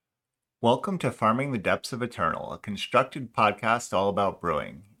Welcome to Farming the Depths of Eternal, a constructed podcast all about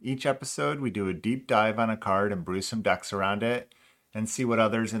brewing. Each episode, we do a deep dive on a card and brew some decks around it and see what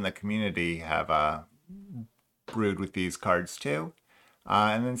others in the community have brewed with these cards too,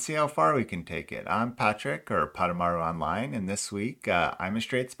 and then see how far we can take it. I'm Patrick, or Patamaru Online, and this week I'm a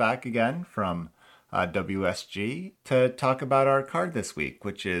Straight's back again from WSG to talk about our card this week,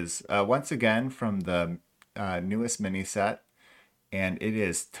 which is once again from the newest mini set, and it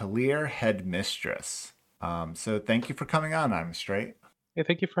is Talir Headmistress. So thank you for coming on. I'm straight. Hey,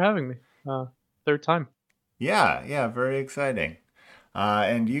 thank you for having me. Third time. Yeah, very exciting.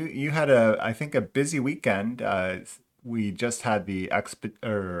 And you had I think a busy weekend. We just had the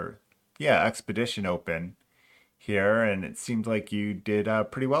expedition open here, and it seemed like you did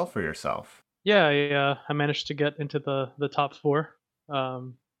pretty well for yourself. Yeah, I managed to get into the top four.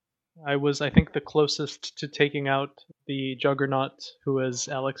 Um, I was, I think, the closest to taking out the juggernaut, who is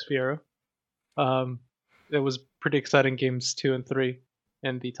Alex Fierro. Um, it was pretty exciting games two and three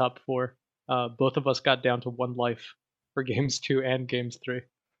in the top four. Both of us got down to one life for games two and games three,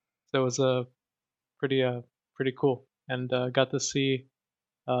 so it was pretty pretty cool, and got to see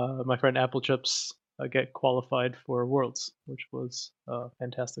my friend Apple Chips get qualified for Worlds, which was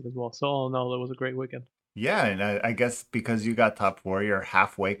fantastic as well. So all in all, it was a great weekend. Yeah, and I guess because you got top four, you're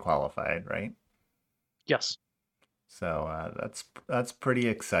halfway qualified, right? Yes. So that's pretty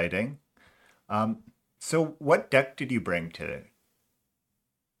exciting. Um, so what deck did you bring to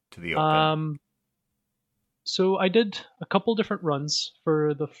the open? Um, so I did a couple different runs.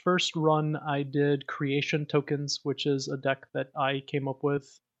 For the first run, I did Creation Tokens, which is a deck that I came up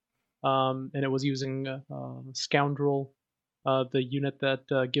with, and it was using Scoundrel, the unit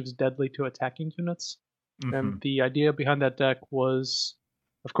that gives deadly to attacking units. And Mm-hmm. the idea behind that deck was,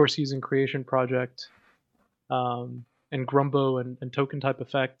 of course, using Creation Project and Grumbo and token type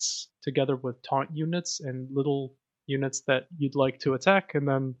effects together with taunt units and little units that you'd like to attack, and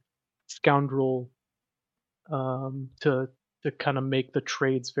then Scoundrel to kind of make the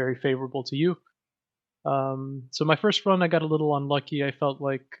trades very favorable to you. So my first run, I got a little unlucky. I felt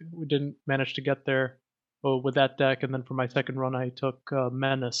like we didn't manage to get there with that deck, and then for my second run, I took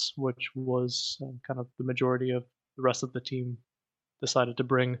Menace, which was kind of the majority of the rest of the team decided to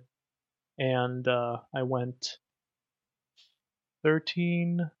bring, and I went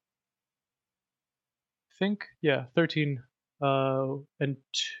 13, I think, yeah, 13 and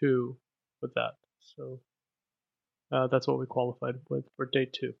 2 with that. So that's what we qualified with for day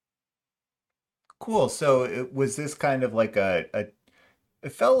two. Cool. So was this kind of like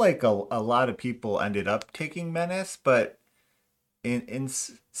it felt like a lot of people ended up taking Menace, but in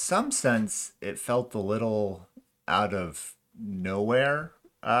some sense, it felt a little out of nowhere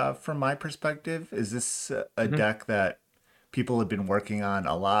from my perspective. Is this a Mhm. deck that people have been working on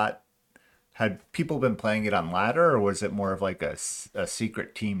a lot? Had people been playing it on ladder, or was it more of like a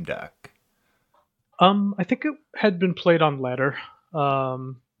secret team deck? I think it had been played on ladder,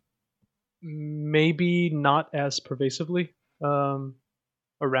 um, maybe not as pervasively um,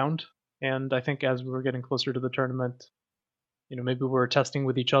 around. And I think as we were getting closer to the tournament, maybe we were testing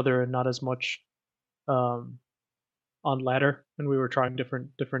with each other and not as much um, on ladder, and we were trying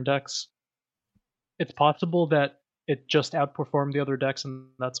different decks. It's possible that it just outperformed the other decks, and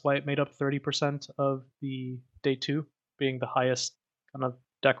that's why it made up 30% of the day two, being the highest kind of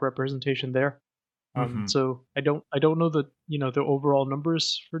deck representation there. Mm-hmm. So I don't know the overall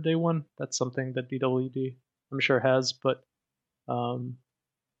numbers for day one. That's something that BWD I'm sure has, um,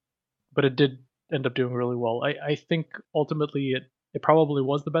 but it did end up doing really well. I think ultimately it probably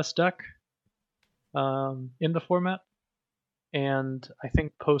was the best deck in the format, and I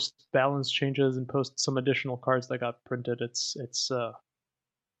think post balance changes and post some additional cards that got printed, it's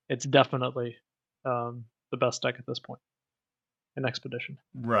definitely the best deck at this point in Expedition.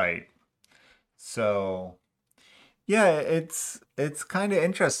 Right. So yeah, it's kind of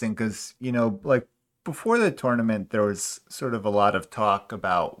interesting because, like before the tournament, there was sort of a lot of talk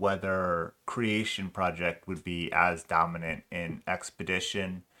about whether Creation Project would be as dominant in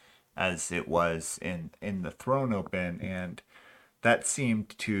Expedition as it was in the Throne Open, and that seemed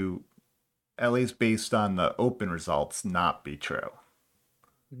to, at least based on the open results, not be true.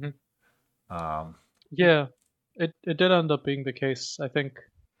 Mhm. Um, Yeah, it did end up being the case. I think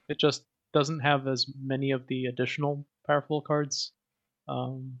it just doesn't have as many of the additional powerful cards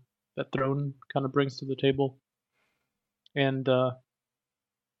that Throne kind of brings to the table, and the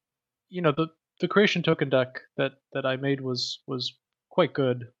creation token deck that I made was quite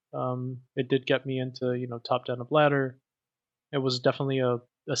good. It did get me into top 10 of ladder. It was definitely a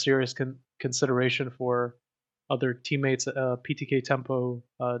serious consideration for other teammates, PTK Tempo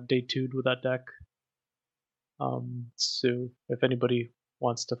day 2'd with that deck. So if anybody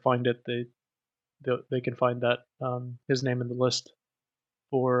wants to find it, they can find that his name in the list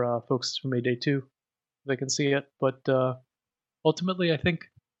for folks who made day 2. They can see it. But ultimately, I think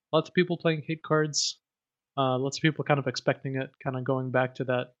lots of people playing hate cards. Lots of people kind of expecting it. Kind of going back to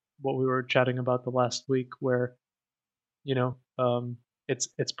that what we were chatting about the last week, where you know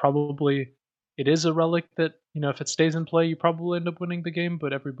it's probably it is a relic that if it stays in play, you probably end up winning the game,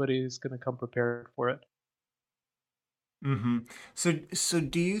 but everybody's going to come prepared for it. Mm-hmm. So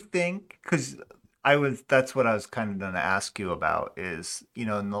do you think, because that's what I was kind of going to ask you about is, in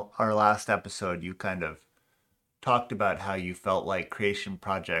our last episode, you kind of talked about how you felt like Creation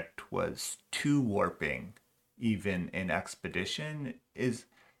Project was too warping, even in Expedition.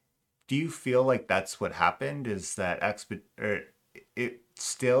 Do you feel like that's what happened? Is that it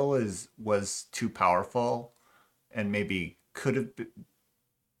still was too powerful, and maybe could have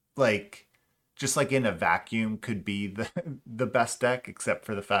like just like in a vacuum could be the best deck, except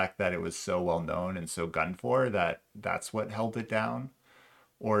for the fact that it was so well known and so gun for that that's what held it down?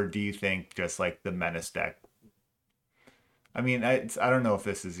 Or do you think just like the Menace deck, I mean, I don't know if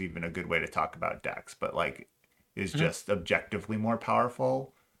this is even a good way to talk about decks, but like is Mhm. just objectively more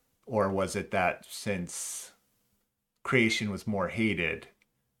powerful? Or was it that since Creation was more hated,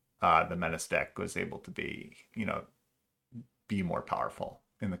 the Menace deck was able to be more powerful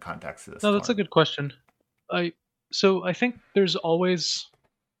in the context of the No, that's a storm? good question. I so I think there's always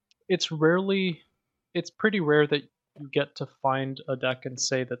it's rarely it's pretty rare that you get to find a deck and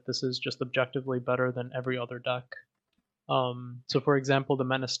say that this is just objectively better than every other deck. So for example, the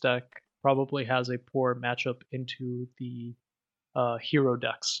Menace deck probably has a poor matchup into the hero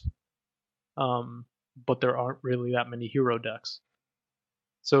decks, um, but there aren't really that many hero decks.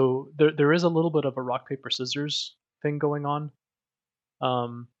 So there is a little bit of a rock paper scissors thing going on.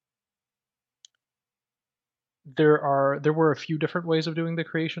 Um, there were a few different ways of doing the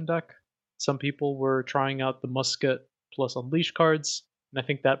creation deck. Some people were trying out the musket plus unleash cards, and I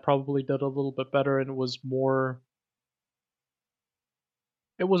think that probably did a little bit better, and it was more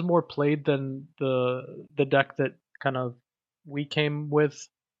played than the deck that kind of we came with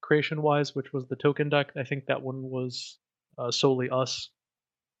creation wise, which was the token deck. I think that one was solely us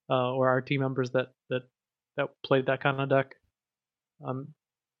or our team members that played that kind of deck. Um,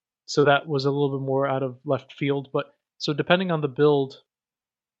 so that was a little bit more out of left field. But so depending on the build,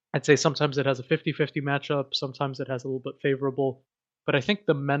 I'd say sometimes it has a 50-50 matchup, sometimes it has a little bit favorable. But I think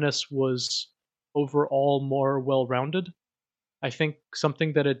the Menace was overall more well-rounded. I think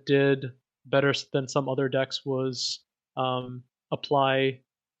something that it did better than some other decks was apply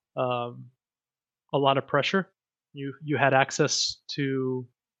um, a lot of pressure. You had access to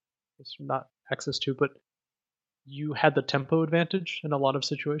it's not access to, but you had the tempo advantage in a lot of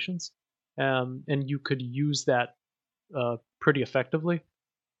situations, and you could use that pretty effectively.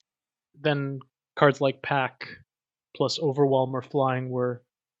 Then cards like Pack plus Overwhelm or Flying were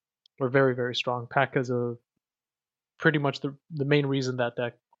very very strong. Pack is a pretty much the main reason that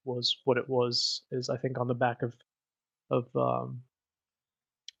deck was what it was is I think on the back of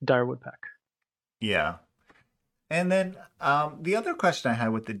Direwood Pack. Yeah. And then the other question I had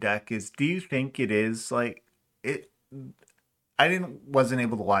with the deck is, do you think it is like it? I didn't wasn't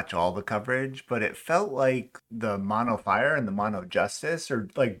able to watch all the coverage, but it felt like the Mono Fire and the Mono Justice, or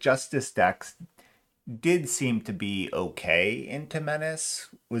like Justice decks, did seem to be okay into Menace.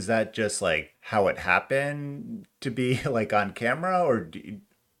 Was that just like how it happened to be like on camera,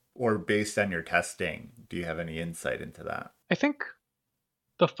 or based on your testing? Do you have any insight into that? I think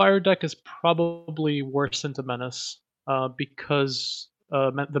the Fire deck is probably worse into Menace because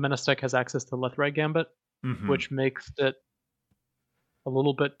the Menace deck has access to Lethrai Gambit, Mm-hmm. which makes it a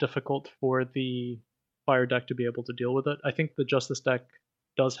little bit difficult for the Fire deck to be able to deal with it. I think the Justice deck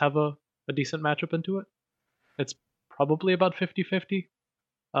does have a decent matchup into it. It's probably about 50-50.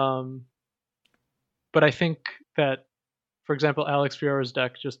 Um, but I think that, for example, Alex Fiora's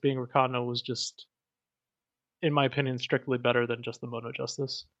deck just being Rakano was just, in my opinion, strictly better than just the Mono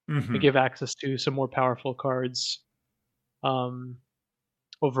Justice. It Mm-hmm. gave access to some more powerful cards um,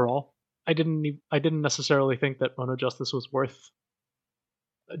 overall. I didn't necessarily think that Mono Justice was worth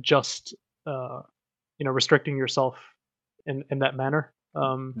just uh, restricting yourself in that manner.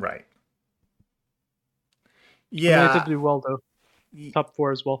 Right. I mean, it did Yeah. do well though, y- top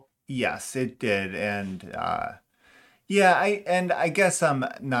 4 as well. yes, it did, and yeah, I guess I'm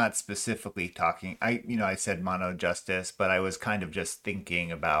not specifically talking. I said Mono Justice, but I was kind of just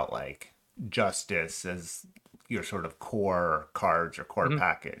thinking about like justice as your sort of core cards or core Hmm.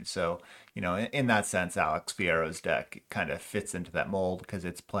 package. So, in that sense, Alex Fierro's deck kind of fits into that mold because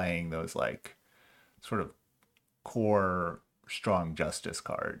it's playing those like sort of core strong justice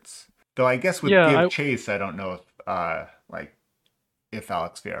cards. Though I guess with Yeah, Give I Chase, I don't know if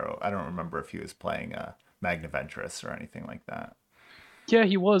Alex Fierro, I don't remember if he was playing Magnaventress or anything like that. yeah,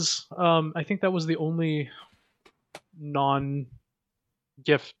 he was. I think that was the only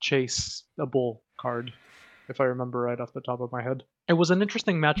non-gift chaseable card, if I remember right off the top of my head. It was an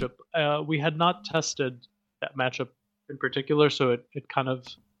interesting matchup. We had not tested that matchup in particular, so it kind of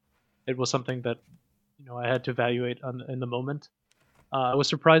it was something that I had to evaluate in the moment. I was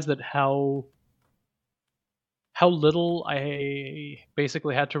surprised at how little I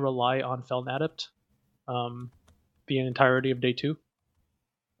basically had to rely on Feln Adept um, the entirety of day two,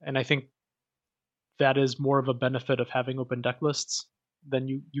 and I think that is more of a benefit of having open deck lists. Then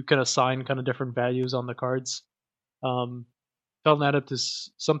you can assign kind of different values on the cards. Um, Feln Adept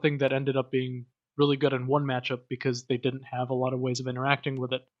is something that ended up being really good in one matchup because they didn't have a lot of ways of interacting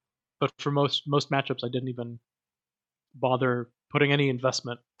with it. But for most matchups, I didn't even bother putting any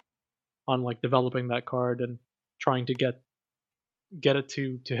investment on like developing that card and trying to get it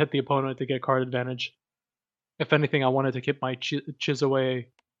to hit the opponent to get card advantage. If anything, I wanted to keep my Chisaway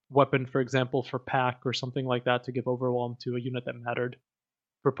weapon, for example, for pack or something like that to give overwhelm to a unit that mattered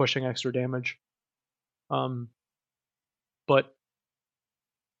for pushing extra damage. Um, but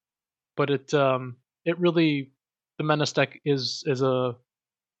it really the menace deck is a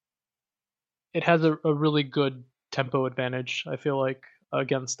it has a really good tempo advantage. I feel like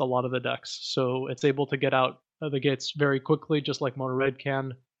against a lot of the decks, so it's able to get out of the gates very quickly, just like Mono Red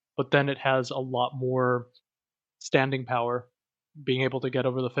can. But then it has a lot more standing power, being able to get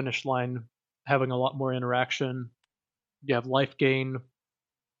over the finish line, having a lot more interaction. You have life gain.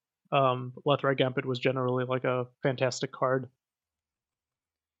 Lethrai Gambit was generally like a fantastic card.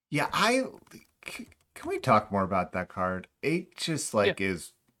 Yeah, can we talk more about that card? It just Yeah, like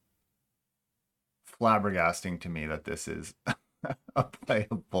is flabbergasting to me that this is a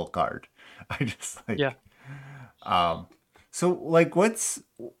playable card. I just yeah. um so like what's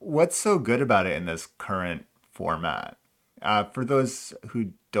so good about it in this current format? For those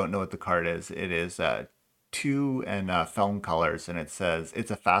who don't know what the card is, it is two and film colors, and it says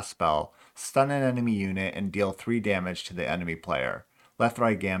it's a fast spell. Stun an enemy unit and deal 3 damage to the enemy player.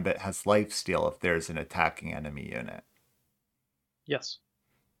 Lethrai Gambit has life steal if there's an attacking enemy unit. Yes.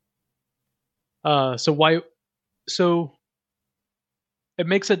 So why? So it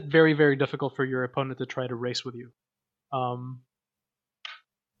makes it very very difficult for your opponent to try to race with you. Um,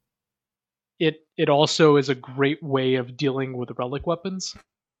 it also is a great way of dealing with relic weapons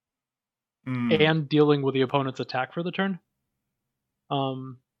Mm, and dealing with the opponent's attack for the turn.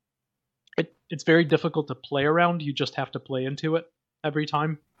 Um, it's very difficult to play around. You just have to play into it every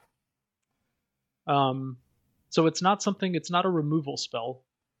time. Um, so it's not something. It's not a removal spell,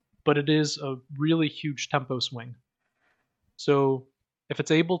 but it is a really huge tempo swing. So if it's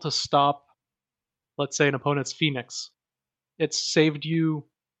able to stop, let's say, an opponent's Phoenix, it's saved you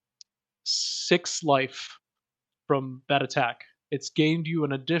 6 life from that attack. It's gained you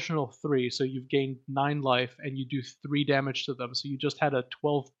an additional 3, so you've gained 9 life, and you do 3 damage to them. So you just had a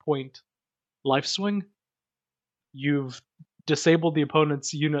 12-point life swing. You've disabled the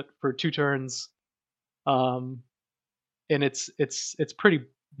opponent's unit for 2 turns, um, and it's pretty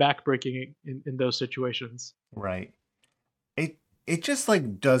backbreaking in those situations. right. It it just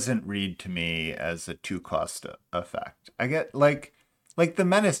like doesn't read to me as a two cost effect. I get like the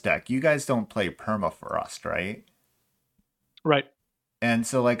Menace deck. You guys don't play Permafrost, right? Right. And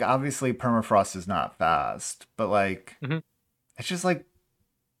so like obviously Permafrost is not fast, but like Hmm. it's just like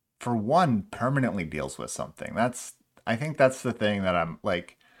for one permanently deals with something. I think that's the thing that I'm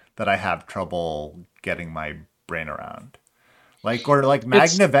like that I have trouble getting my brain around. Like or like It's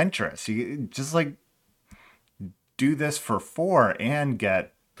Magna Ventress. You just like do this for 4 and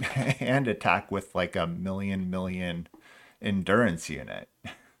get and attack with like a million endurance unit.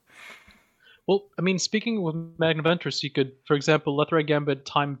 Well, I mean, speaking with Magna Ventress, you could, for example, Lethrai Gambit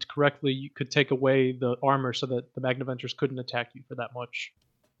timed correctly, you could take away the armor so that the Magna Ventress couldn't attack you for that much.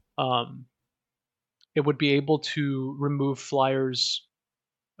 Um, it would be able to remove flyers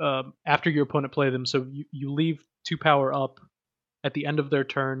after your opponent play them. So you leave 2 power up at the end of their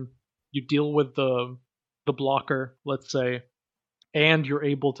turn. You deal with the blocker, let's say, and you're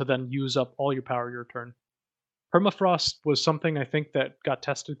able to then use up all your power your turn. Permafrost was something I think that got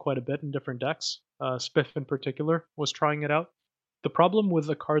tested quite a bit in different decks. Spiff in particular was trying it out. The problem with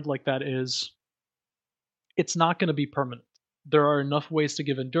a card like that is it's not going to be permanent. There are enough ways to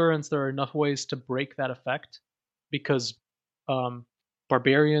give endurance. There are enough ways to break that effect. because um,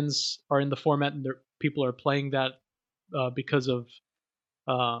 barbarians are in the format and people are playing that uh, because of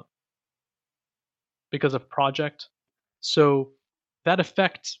uh, because of project. So that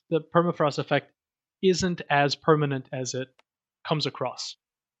effect, the permafrost effect, isn't as permanent as it comes across.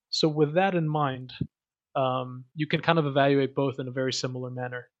 So with that in mind, you can kind of evaluate both in a very similar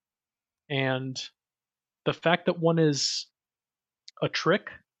manner. And the fact that one is a trick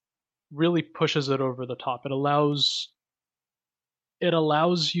really pushes it over the top. It allows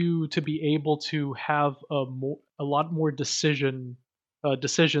you to be able to have a lot more decisions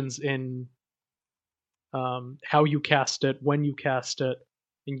in how you cast it, when you cast it,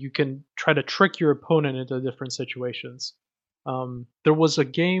 and you can try to trick your opponent into different situations. There was a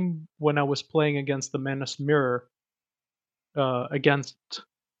game when I was playing against the Manus Mirror, against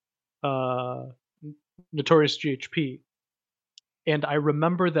uh, Notorious GHP, and I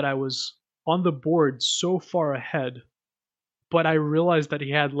remember that I was on the board so far ahead, but I realized that he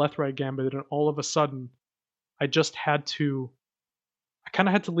had left right gambit, and all of a sudden, I just had to I kind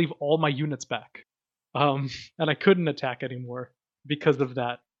of had to leave all my units back, um, and I couldn't attack anymore because of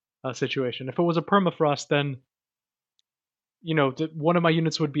that situation. If it was a permafrost, then one of my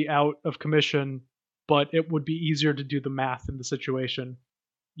units would be out of commission, but it would be easier to do the math in the situation.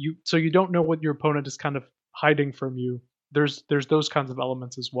 You don't know what your opponent is kind of hiding from you. There's those kinds of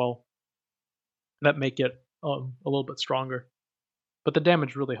elements as well that make it a little bit stronger, but the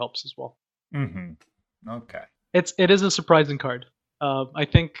damage really helps as well. Mm-hmm. Okay. It is a surprising card. I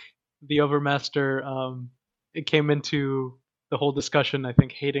think the Overmaster it came into the whole discussion, I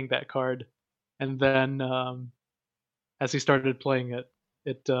think, hating that card, and then as he started playing it,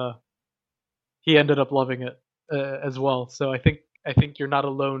 it he ended up loving it as well. So I think you're not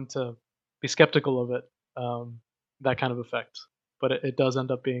alone to be skeptical of it. That kind of effect, but it does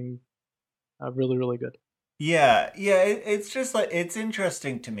end up being really really good. Yeah, yeah, it's just like it's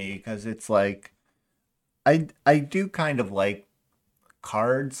interesting to me because it's like I do kind of like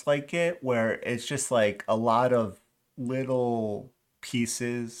cards like it where it's just like a lot of little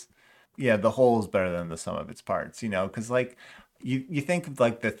pieces. Yeah, the whole is better than the sum of its parts, because like you think of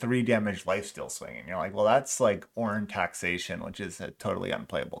like the 3 damage lifesteal swing, and you're like, well, that's like Orin Taxation, which is a totally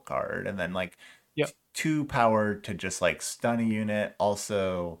unplayable card, and then like Yep. 2 power to just like stun a unit,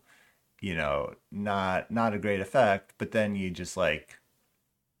 also, not a great effect, but then you just like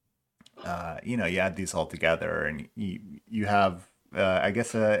you add these all together and you have I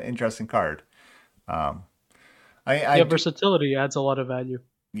guess a interesting card. um I Yeah, do. versatility adds a lot of value.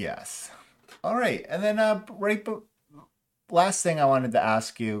 Yes. All right, and then right, but last thing I wanted to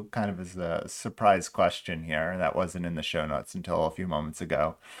ask you, kind of as a surprise question here that wasn't in the show notes until a few moments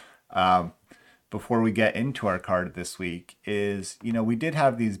ago, um before we get into our card this week, is we did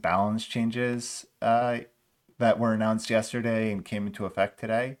have these balance changes that were announced yesterday and came into effect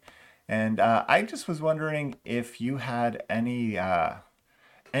today. And I just was wondering if you had any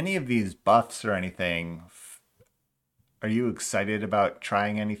of these buffs or anything. Are you excited about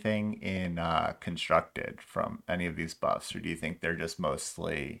trying anything in constructed from any of these buffs, or do you think they're just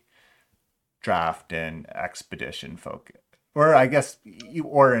mostly draft and expedition focus? Or I guess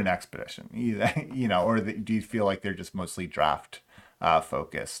or an expedition, either, do you feel like they're just mostly draft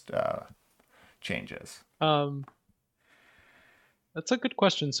focused changes? Um, that's a good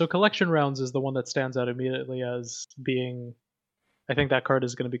question. So collection rounds is the one that stands out immediately as being. I think that card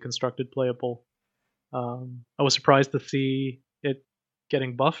is going to be constructed playable. I was surprised to see it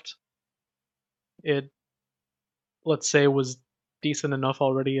getting buffed. It, let's say, was decent enough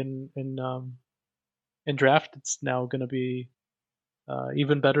already in draft. It's now going to be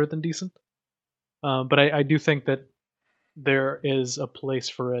even better than decent. But I do think that there is a place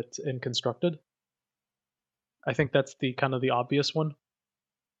for it in constructed. I think that's the kind of the obvious one.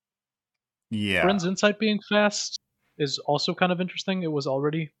 Yeah. Bren's Insight being fast is also kind of interesting. It was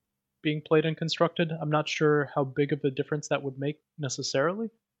already being played and constructed. I'm not sure how big of a difference that would make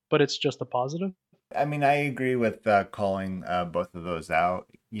necessarily, but it's just a positive. I mean, I agree with calling both of those out.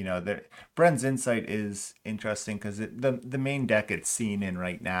 Bren's Insight is interesting because the main deck it's seen in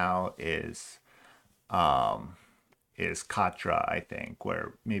right now um, is Katra, I think,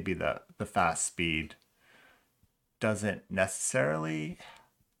 where maybe the fast speed doesn't necessarily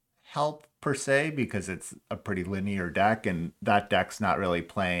help per se because it's a pretty linear deck, and that deck's not really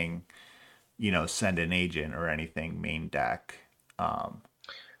playing, send an agent or anything main deck. Um,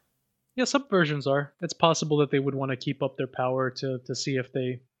 Yeah, some versions are. It's possible that they would want to keep up their power to see if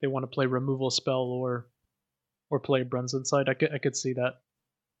they want to play removal spell or play Bren's Insight. I could see that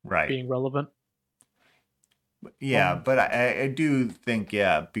right. being relevant. Yeah, Um, but I do think,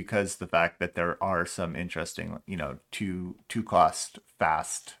 yeah, because the fact that there are some interesting, two cost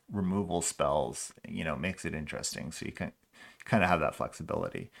fast removal spells, makes it interesting. So you can kind of have that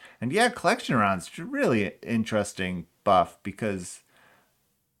flexibility. And yeah, collection rounds really interesting buff because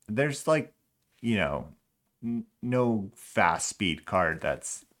there's like, you know, no fast speed card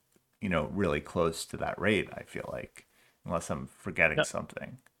that's, really close to that rate, I feel like, unless I'm forgetting yeah,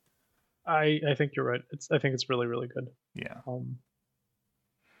 something. I think you're right. I think it's really really good. Yeah. Um,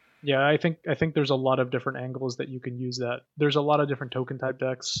 yeah, I think there's a lot of different angles that you can use that. There's a lot of different token type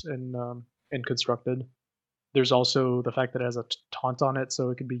decks in constructed. There's also the fact that it has a taunt on it, so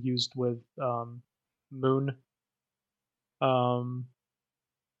it can be used with Moon, um,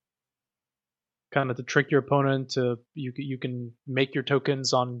 kind of to trick your opponent. You can make your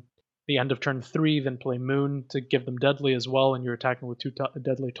tokens on the end of turn 3, then play Moon to give them deadly as well, and you're attacking with two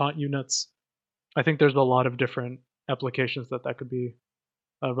deadly taunt units. I think there's a lot of different applications that could be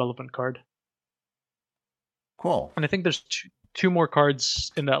a relevant card. Cool. And I think there's two more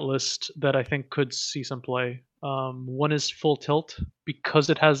cards in that list that I think could see some play. One is Full Tilt because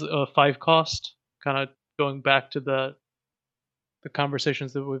it has a 5 cost, kind of going back to the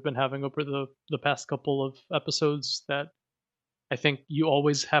conversations that we've been having over the past couple of episodes, that I think you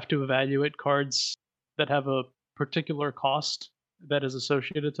always have to evaluate cards that have a particular cost that is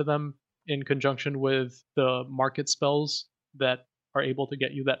associated to them in conjunction with the market spells that are able to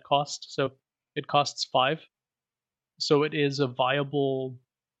get you that cost. So it costs 5. So it is a viable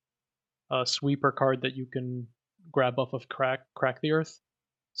sweeper card that you can grab off of crack the earth.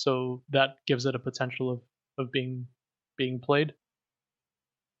 So that gives it a potential of being played.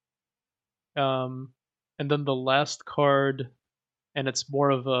 Um, and then the last card, and it's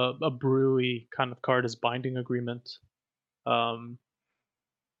more of a brewy kind of card, is Binding Agreement. Um,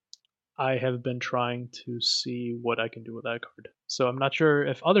 I have been trying to see what I can do with that card. So I'm not sure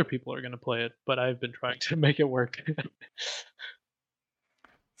if other people are going to play it, but I've been trying to make it work.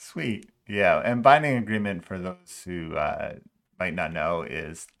 Sweet. Yeah, and binding agreement for those who might not know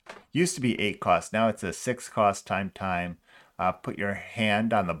is used to be 8 cost. Now it's a 6 cost time. Put your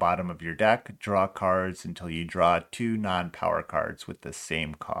hand on the bottom of your deck, draw cards until you draw two non-power cards with the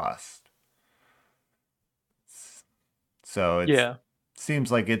same cost. So it Yeah.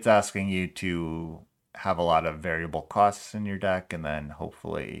 seems like it's asking you to have a lot of variable costs in your deck, and then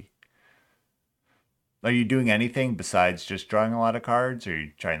hopefully, are you doing anything besides just drawing a lot of cards? Or are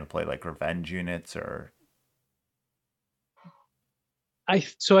you trying to play like revenge units or? I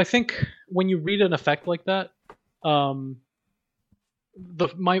think when you read an effect like that, um,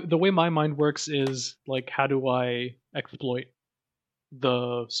 the way my mind works is like, how do I exploit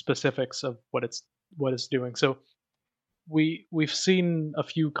the specifics of what it's doing? So we've seen a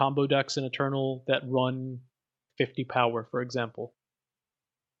few combo decks in Eternal that run 50 power, for example.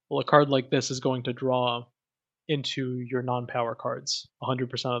 Well, a card like this is going to draw into your non-power cards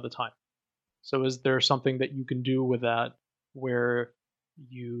 100% of the time. So is there something that you can do with that where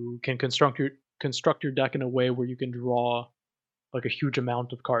you can construct your deck in a way where you can draw like a huge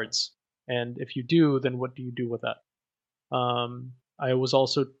amount of cards? And if you do, then what do you do with that? I was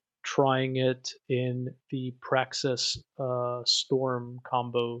also trying it in the Praxis Storm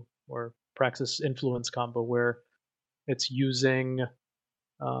combo, or Praxis Influence combo, where it's using.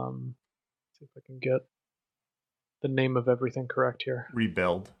 See if I can get the name of everything correct here.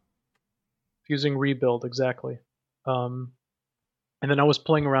 Rebuild. Using Rebuild, exactly. Um, and then I was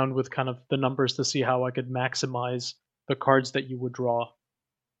playing around with kind of the numbers to see how I could maximize the cards that you would draw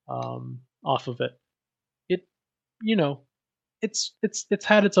off of it. It, you know, it's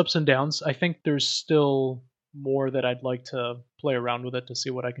had its ups and downs. I think there's still more that I'd like to play around with it to see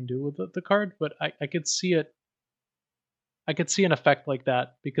what I can do with the card, but I could see it. I could see an effect like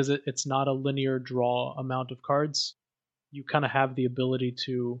that because it's not a linear draw amount of cards. You kind of have the ability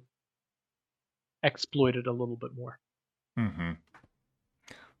to exploit it a little bit more. Mm-hmm.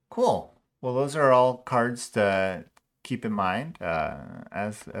 Cool. Well, those are all cards to keep in mind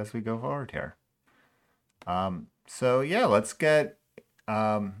as we go forward here. So yeah, let's get.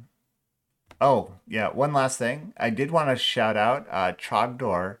 Um, oh yeah, one last thing. I did want to shout out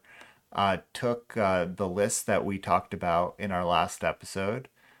Trogdor. Took the list that we talked about in our last episode,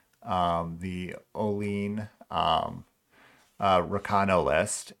 the Olean Rakano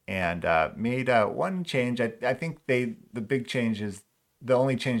list, and made one change. I think the big change is the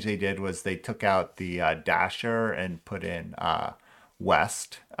only change they did was they took out the Dasher and put in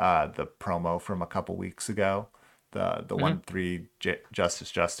West, the promo from a couple weeks ago, the Hmm. 1/3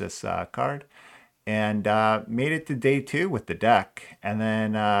 Justice card, and made it to day 2 with the deck. And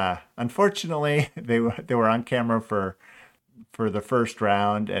then unfortunately, they were on camera for the first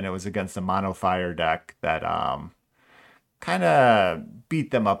round, and it was against a mono fire deck that kind of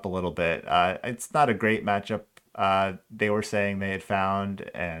beat them up a little bit. It's not a great matchup. They were saying they had found,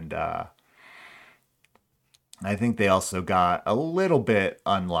 and I think they also got a little bit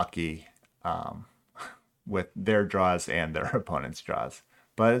unlucky um, with their draws and their opponent's draws.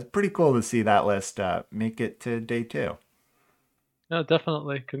 But it's pretty cool to see that list make it to day 2. No,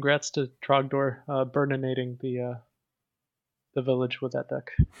 definitely. Congrats to Trogdor burninating the village with that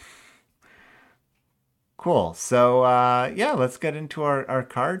deck. Cool. So, yeah, let's get into our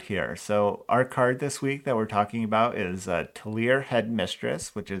card here. So, our card this week that we're talking about is Talir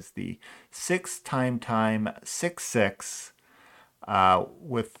Headmistress, which is the 6 time 6/6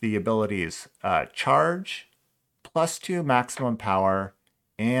 with the abilities Charge, +2 maximum power,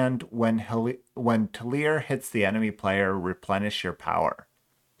 and when Talir hits the enemy player, replenish your power.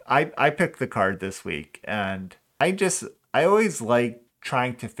 I picked the card this week, and I always like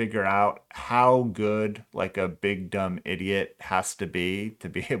trying to figure out how good like a big dumb idiot has to be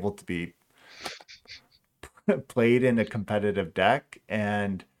able to be played in a competitive deck,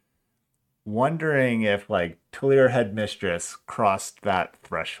 and wondering if like Clear Headmistress crossed that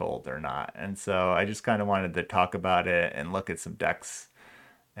threshold or not. And so I just kind of wanted to talk about it and look at some decks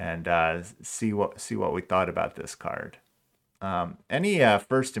and see what we thought about this card. Any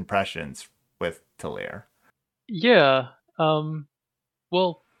first impressions with Talir? Yeah. Um,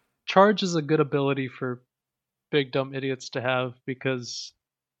 well, charge is a good ability for big dumb idiots to have because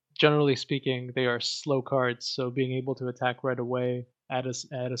generally speaking, they are slow cards. So being able to attack right away, add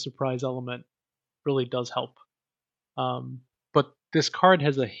a surprise element really does help. But this card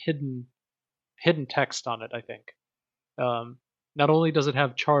has a hidden text on it. I think. Um, Not only does it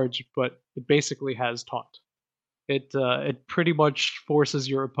have charge, but it basically has taunt. It pretty much forces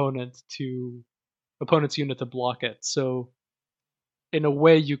your opponent's unit to block it. So in a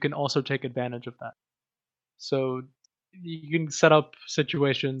way, you can also take advantage of that. So you can set up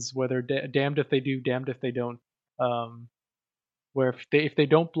situations where they're damned if they do, damned if they don't. Um, where if they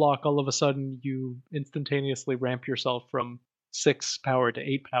don't block, all of a sudden you instantaneously ramp yourself from 6 power to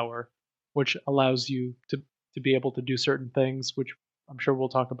 8 power, which allows you to be able to do certain things, which I'm sure we'll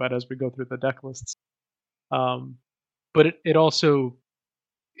talk about as we go through the deck lists. Um, but it also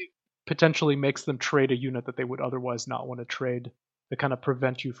potentially makes them trade a unit that they would otherwise not want to trade to kind of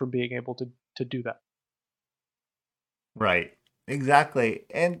prevent you from being able to do that. Right. Exactly.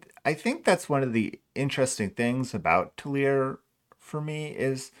 And I think that's one of the interesting things about Talir for me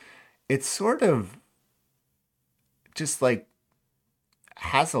is it's sort of just like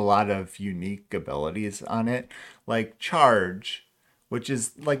has a lot of unique abilities on it, like Charge, which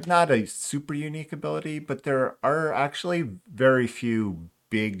is like not a super unique ability, but there are actually very few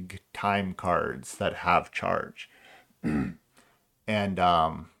big time cards that have Charge. And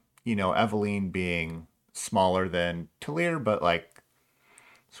Eveline being smaller than Talir, but like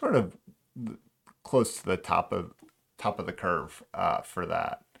sort of close to the top of the curve for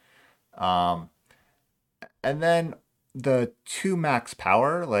that. Um, and then the 2 max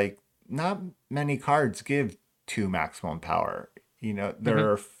power, like not many cards give 2 maximum power. There Hmm.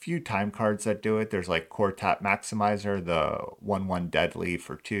 are a few time cards that do it. There's like Core Tap Maximizer, the 1/1 Deadly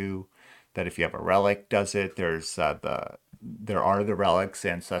for 2. That if you have a relic does it. There are the relics,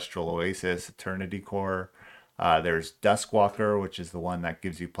 Ancestral Oasis, Eternity Core. There's Duskwalker, which is the one that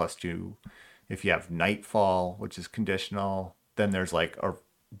gives you +2 if you have Nightfall, which is conditional. Then there's like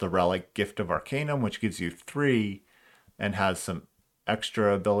the relic Gift of Arcanum, which gives you 3 and has some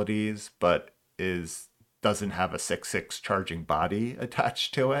extra abilities, but is doesn't have a 6/6 charging body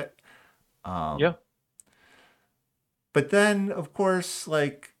attached to it. Yeah. Um, but then, of course,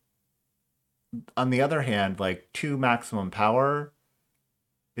 like on the other hand, like 2 maximum power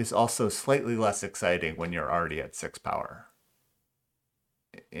is also slightly less exciting when you're already at 6 power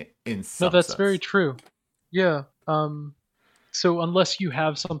in No, some that's very sense. true. Yeah. So unless you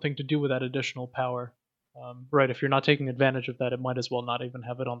have something to do with that additional power, right? If you're not taking advantage of that, it might as well not even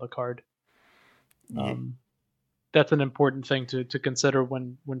have it on the card. Ye- Um, that's an important thing to consider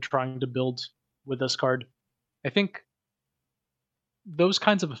when trying to build with this card. I think those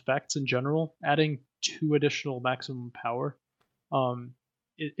kinds of effects in general, adding 2 additional maximum power, um,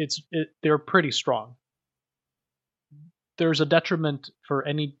 they're pretty strong. There's a detriment for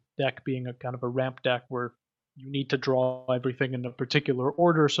any deck being a kind of a ramp deck where you need to draw everything in a particular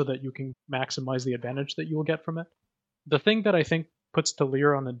order so that you can maximize the advantage that you will get from it. The thing that I think puts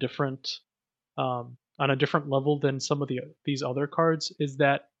Talir on a different level than some of these other cards is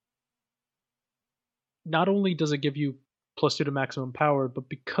that not only does it give you +2 to maximum power, but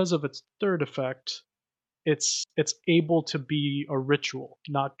because of its third effect, it's able to be a ritual,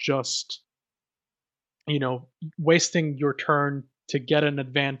 not just, you know, wasting your turn to get an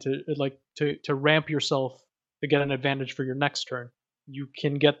advantage, like to ramp yourself to get an advantage for your next turn. You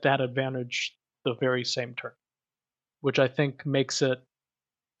can get that advantage the very same turn, which I think makes it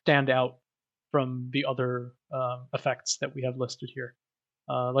stand out from the other effects that we have listed here.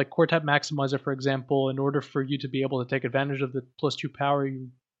 Like Quartet Maximizer, for example, in order for you to be able to take advantage of the +2 power, you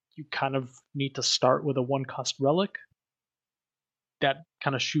kind of need to start with a 1 cost relic. That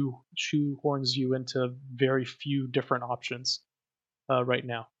kind of shoehorns you into very few different options right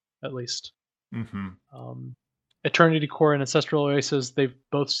now, at least. Mm-hmm. Um, Eternity Core and Ancestral Oasis, they've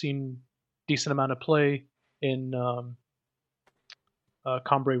both seen decent amount of play in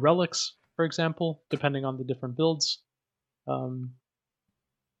Cambrai Relics, for example, depending on the different builds. Um,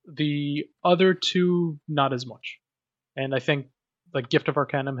 the other two, not as much. And I think like Gift of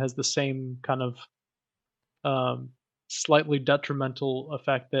Arcanum has the same kind of um, slightly detrimental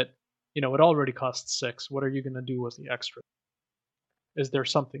effect that, you know, it already costs 6. What are you going to do with the extra? Is there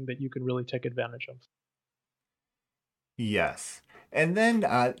something that you can really take advantage of? Yes. And then,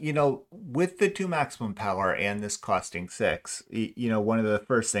 with the two maximum power and this costing 6, one of the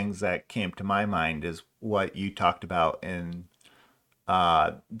first things that came to my mind is what you talked about in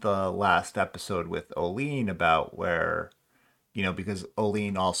the last episode with Oline about where, because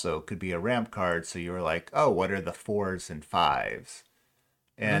Oline also could be a ramp card. So you were like, oh, what are the 4s and 5s?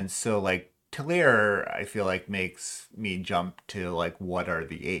 Hmm. And so, like, Talir, I feel like makes me jump to, like, what are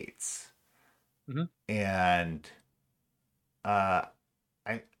the 8s? Hmm. And uh,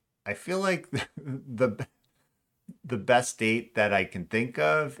 I I feel like the best date that I can think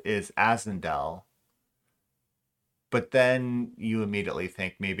of is Azendel, but then you immediately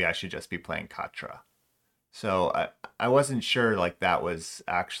think maybe I should just be playing Katra. So I wasn't sure like that was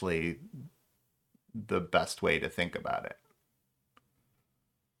actually the best way to think about it.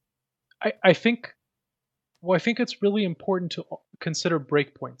 I think, well, I think it's really important to consider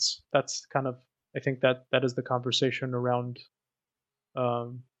breakpoints. That's kind of, I think that that is the conversation around.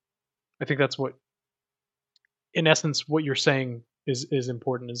 Um, I think that's what, in essence, what you're saying is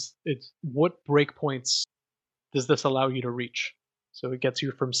important. Is it's what breakpoints does this allow you to reach? So it gets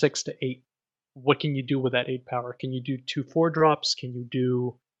you from 6 to 8. What can you do with that 8 power? Can you do 2 4 drops? Can you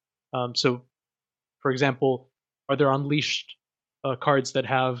do so? For example, are there unleashed cards that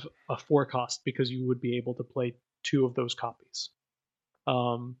have a 4 cost because you would be able to play 2 of those copies?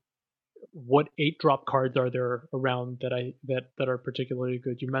 Um, what 8 drop cards are there around that are particularly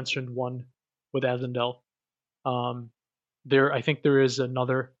good? You mentioned one with Azendel. Um, I think there is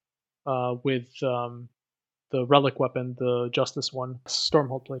another with the relic weapon, the Justice one,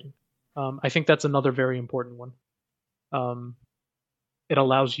 Stormhold plating. I think that's another very important one. Um, it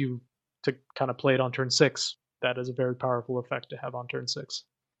allows you to kind of play it on turn 6. That is a very powerful effect to have on turn 6.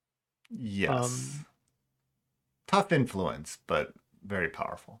 Yes. Um, Tough influence, but very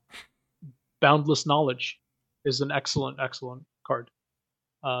powerful. Boundless Knowledge is an excellent, excellent card.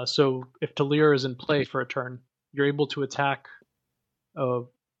 So if Talir is in play for a turn, you're able to attack uh,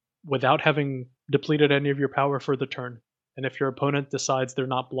 without having depleted any of your power for the turn. And if your opponent decides they're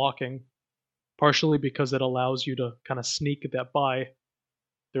not blocking, partially because it allows you to kind of sneak that by,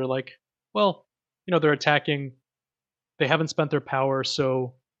 they're like, well, they're attacking. They haven't spent their power,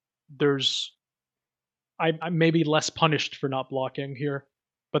 so there's I'm maybe less punished for not blocking here.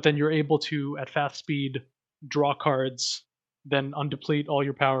 But then you're able to, at fast speed, draw cards, then undeplete all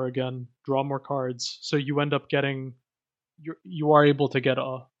your power again, draw more cards. So you end up getting you are able to get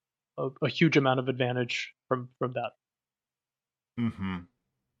a huge amount of advantage from that. Mm-hmm.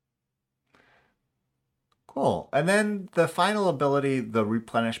 Cool. And then the final ability, the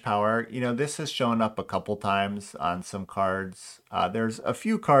replenish power, this has shown up a couple times on some cards. There's a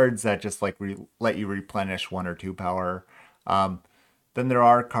few cards that just like let you replenish 1 or 2 power. Um, then there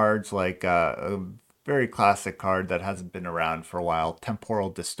are cards like a very classic card that hasn't been around for a while, Temporal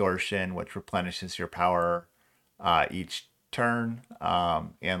Distortion, which replenishes your power each turn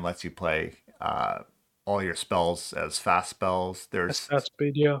and lets you play all your spells as fast spells. That's fast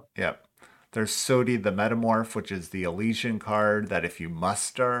speed, yeah. Yep. There's Sodi the Metamorph, which is the Elysian card that if you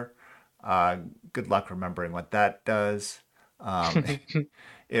muster, uh, good luck remembering what that does. Um,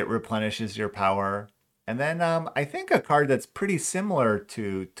 it replenishes your power. And then I think a card that's pretty similar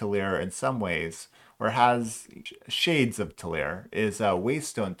to Talir in some ways, or has shades of Talir, is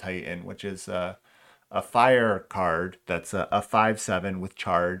Waystone Titan, which is a fire card that's a 5/7 with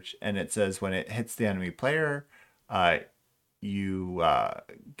charge. And it says when it hits the enemy player, uh, you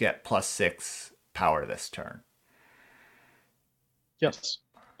get +6 power this turn. Yes,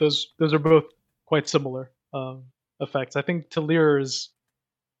 those are both quite similar effects. I think Talir is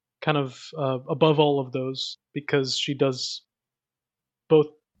kind of above all of those because she does both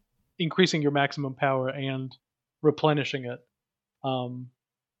increasing your maximum power and replenishing it. Um,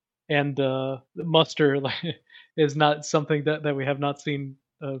 and the muster like, is not something that we have not seen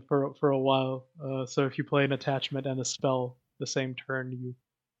for a while. So if you play an attachment and a spell the same turn,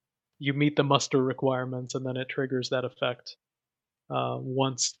 you meet the muster requirements, and then it triggers that effect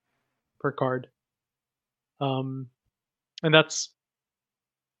once per card. Um, and that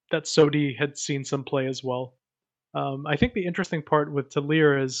Sodi had seen some play as well. I think the interesting part with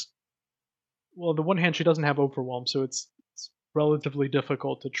Talir is, well, on the one hand, she doesn't have Overwhelm, so it's relatively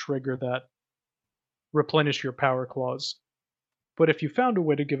difficult to trigger that replenish your power clause. But if you found a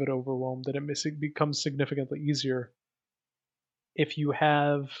way to give it Overwhelm, then becomes significantly easier. If you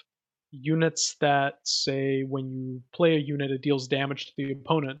have units that say when you play a unit, it deals damage to the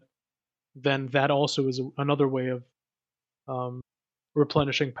opponent, then that also is another way of um,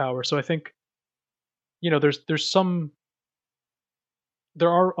 replenishing power. So I think there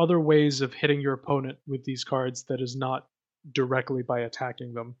are other ways of hitting your opponent with these cards that is not directly by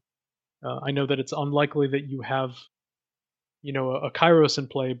attacking them. I know that it's unlikely that you have a Kairos in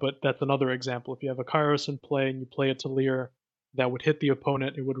play, but that's another example. If you have a Kairos in play and you play a Talir that would hit the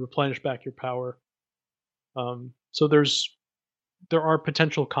opponent, it would replenish back your power. So there are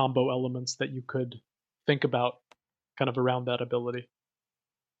potential combo elements that you could think about kind of around that ability.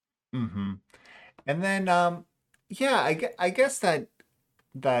 Mm-hmm. And then, yeah, I guess that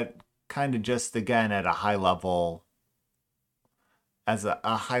kind of just again at a high level, as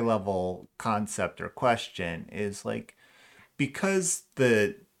a high level concept or question is like, because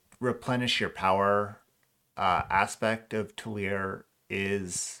the replenish your power aspect of Talir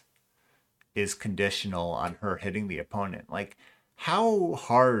is conditional on her hitting the opponent. Like, how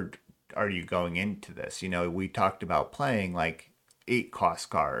hard are you going into this? We talked about playing like 8 cost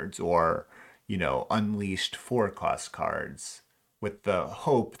cards or, unleashed 4 cost cards with the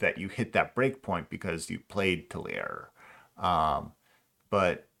hope that you hit that breakpoint because you played Talir. Um,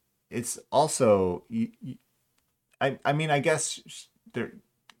 but it's also, I mean, I guess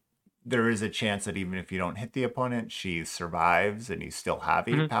there is a chance that even if you don't hit the opponent, she survives and you still have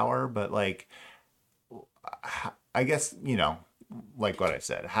 8 Mhm. power. But like, I guess, like what I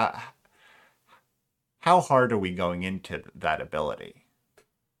said, how hard are we going into that ability?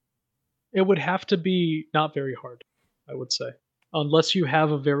 It would have to be not very hard, I would say, unless you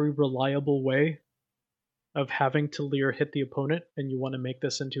have a very reliable way of having Talir hit the opponent, and you want to make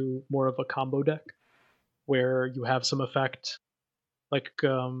this into more of a combo deck where you have some effect like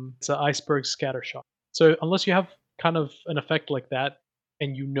it's an iceberg scatter shot. So unless you have kind of an effect like that,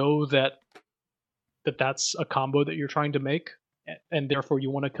 and you know that's a combo that you're trying to make, and therefore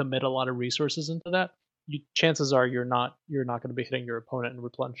you want to commit a lot of resources into that, chances are you're not going to be hitting your opponent and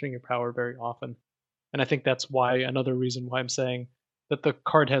replenishing your power very often. And I think that's why another reason why I'm saying that the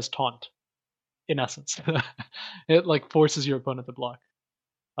card has taunt in essence. It like forces your opponent to block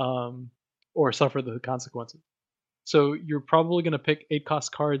um, or suffer the consequences. So you're probably going to pick 8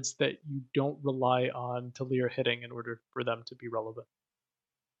 cost cards that you don't rely on Talir hitting in order for them to be relevant.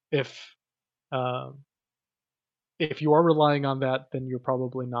 If um, if you are relying on that, then you're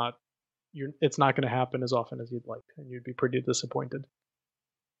probably not. It's not going to happen as often as you'd like, and you'd be pretty disappointed.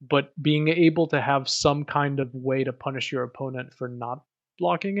 But being able to have some kind of way to punish your opponent for not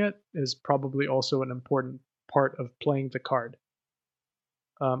blocking it is probably also an important part of playing the card.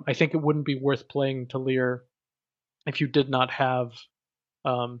 I think it wouldn't be worth playing Talir if you did not have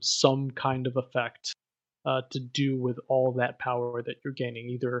some kind of effect to do with all that power that you're gaining.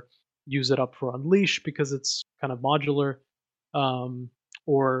 Either use it up for Unleash because it's kind of modular, um,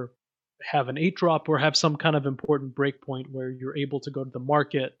 or have an 8 drop, or have some kind of important breakpoint where you're able to go to the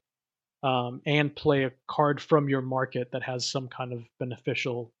market and play a card from your market that has some kind of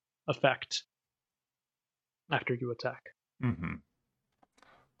beneficial effect after you attack. Mm-hmm.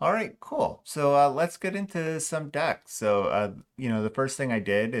 All right, cool. So let's get into some decks. So, the first thing I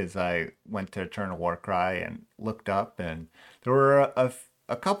did is I went to Eternal Warcry and looked up, and there were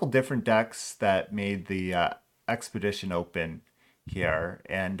a couple different decks that made the expedition open here.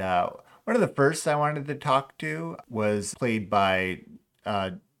 And one of the first I wanted to talk to was played by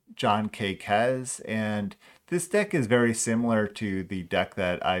uh, John K. Kez, and this deck is very similar to the deck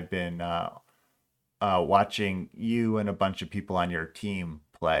that I've been watching you and a bunch of people on your team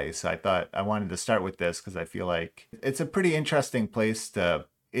play. So I thought I wanted to start with this because I feel like it's a pretty interesting place to.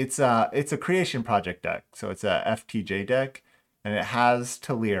 It's a creation project deck, so it's a FTJ deck, and it has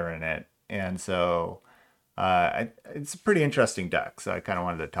Talir in it, And so it's a pretty interesting deck. So I kind of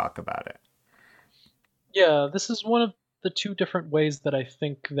wanted to talk about it. Yeah, this is one of the two different ways that I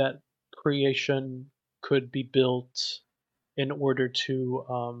think that creation could be built in order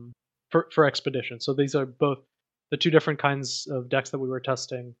to for expedition. So these are both the two different kinds of decks that we were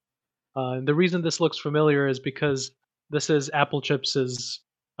testing. And the reason this looks familiar is because this is Apple Chips's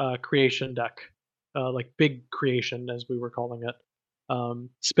creation deck, like big creation as we were calling it.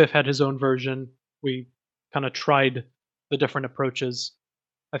 Spiff had his own version. We kind of tried the different approaches.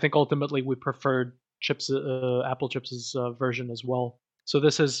 I think ultimately we preferred Apple Chips's version as well. So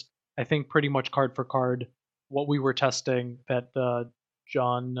this is, I think, pretty much card for card what we were testing that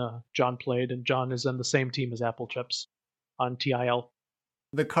John played, and John is on the same team as Apple Chips on TIL.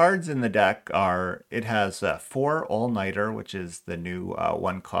 The cards in the deck are it has 4 All Nighter, which is the new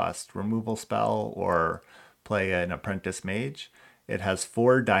 1 cost removal spell or play an Apprentice Mage. It has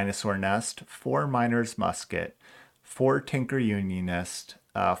 4 Dinosaur Nest, 4 Miner's Musket, 4 Tinker Unionist,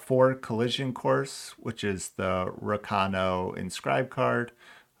 4 Collision Course, which is the Rakano Inscribe card,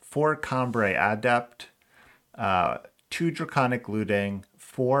 4 Combre Adept, 2 Draconic Looting,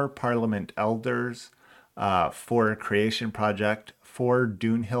 4 Parliament Elders, 4 Creation Project, 4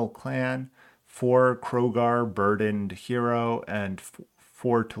 Dunehill Clan, 4 Krogar Burdened Hero, and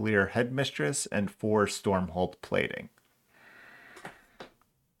 4 Talir Headmistress, and 4 Stormhold Plating.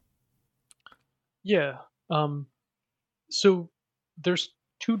 Yeah. So there's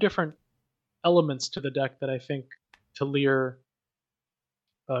two different elements to the deck that I think Talir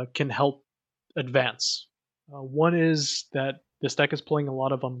can help advance. One is that this deck is playing a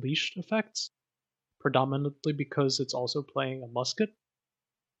lot of Unleashed effects, predominantly because it's also playing a musket,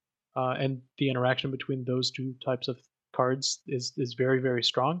 and the interaction between those two types of cards is very very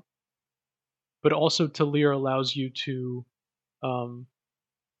strong. But also, Talir allows you um,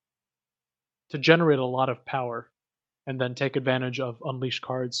 to generate a lot of power and then take advantage of unleashed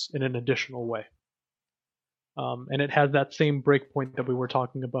cards in an additional way. And it has that same breakpoint that we were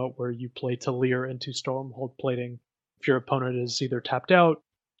talking about, where you play Talir into Stormhold Plating if your opponent is either tapped out,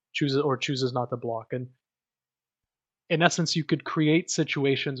 chooses not to block. And in essence, you could create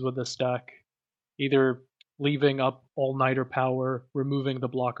situations with this deck, either leaving up all nighter power, removing the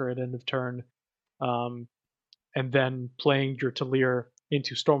blocker at end of turn, um, and then playing your Talir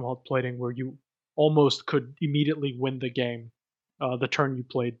into Stormhold Plating, where you almost could immediately win the game the turn you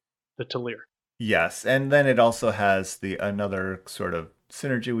played the Talir. Yes, and then it also has the another sort of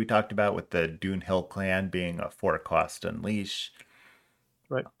synergy we talked about with the Dunehill Clan being a 4 cost Unleash.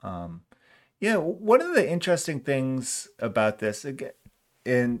 Right. Um, yeah, one of the interesting things about this, again,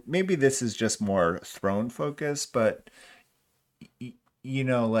 and maybe this is just more throne focus, but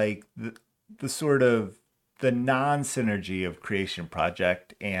like the sort of the non-synergy of creation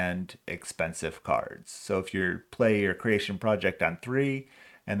project and expensive cards. So if you play your creation project on 3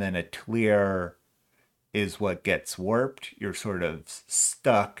 and then a clear is what gets warped, you're sort of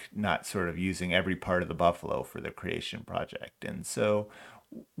stuck not sort of using every part of the buffalo for the creation project. And so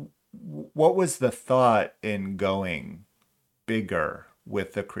what was the thought in going bigger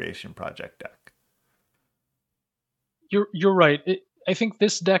with the creation project deck? You're right. I think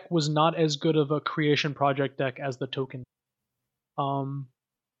this deck was not as good of a creation project deck as the token. Um,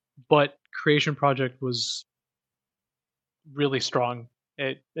 but creation project was really strong.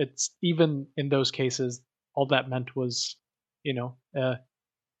 It's even in those cases, all that meant was, you know,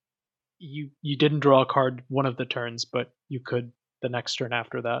 you didn't draw a card one of the turns, but you could the next turn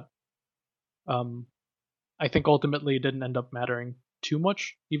after that. Um, I think ultimately it didn't end up mattering too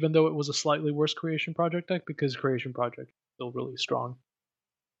much, even though it was a slightly worse creation project deck, because creation project is still really strong.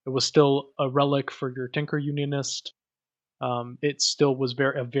 It was still a relic for your Tinker Unionist. It still was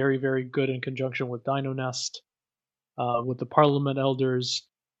very very good in conjunction with Dino Nest, with the Parliament Elders,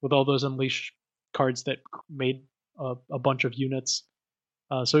 with all those Unleash cards that made a bunch of units.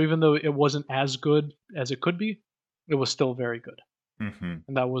 So even though it wasn't as good as it could be, it was still very good. Mm-hmm.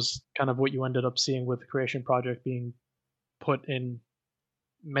 And that was kind of what you ended up seeing with the Creation Project being put in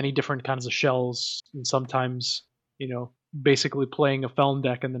many different kinds of shells, and sometimes, basically playing a Feln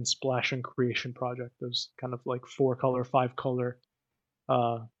deck and then splashing Creation Project. Those kind of like 4 color, 5 color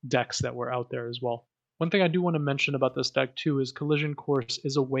decks that were out there as well. One thing I do want to mention about this deck too is Collision Course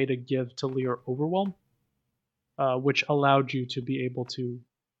is a way to give Talir Overwhelm, which allowed you to be able to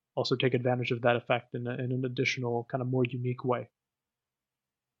also take advantage of that effect in an additional kind of more unique way.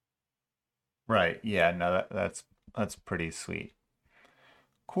 Right. Yeah, no, that's pretty sweet.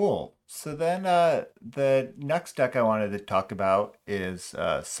 Cool. So then the next deck I wanted to talk about is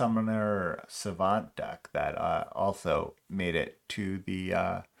Summoner Savant deck that also made it to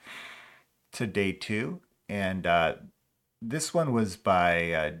the to day two, and this one was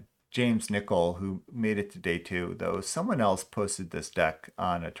by James Nickel, who made it to day two, though someone else posted this deck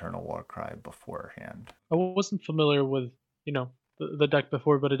on Eternal Warcry beforehand. I wasn't familiar with, the deck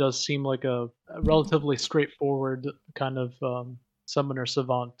before, but it does seem like a relatively straightforward kind of summoner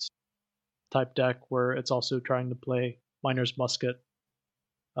savant type deck where it's also trying to play Miner's Musket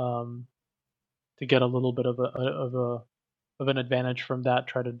um, to get a little bit of an advantage from that.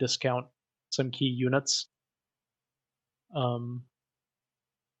 Try to discount some key units. Um,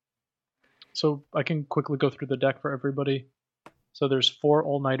 so I can quickly go through the deck for everybody. So there's 4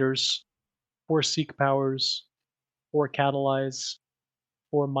 All-Nighters, 4 Seek Powers, 4 Catalyze,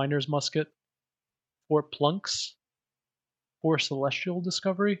 4 Miner's Musket, 4 Plunks, 4 Celestial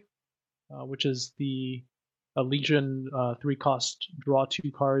Discovery, which is the a Legion 3-cost draw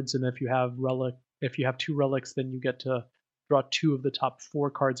 2 cards, and if you have 2 relics, then you get to draw 2 of the top 4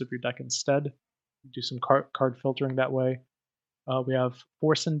 cards of your deck instead. Do some card filtering that way. We have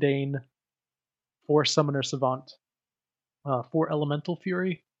 4 Sindane, 4 Summoner Savant, 4 Elemental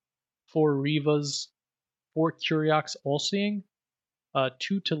Fury, 4 Rivas, 4 Curiox All-Seeing,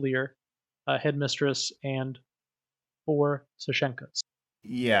 2 Talir, Headmistress, and 4 Sashenkas.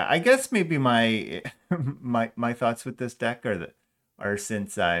 Yeah, I guess maybe my my thoughts with this deck are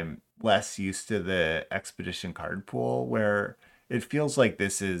since I'm less used to the expedition card pool, where it feels like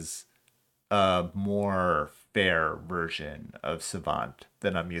this is a more fair version of Savant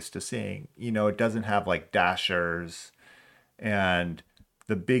than I'm used to seeing. It doesn't have like dashers and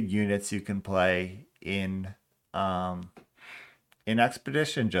the big units you can play um in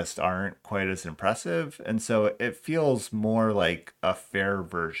Expedition just aren't quite as impressive, and so it feels more like a fair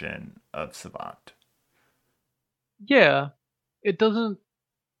version of Savant. Yeah, it doesn't.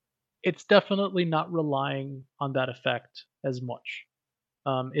 It's definitely not relying on that effect as much.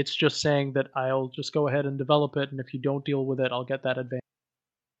 It's just saying that I'll just go ahead and develop it, and if you don't deal with it, I'll get that advantage.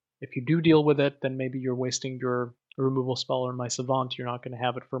 If you do deal with it, then maybe you're wasting your removal spell or my Savant. You're not going to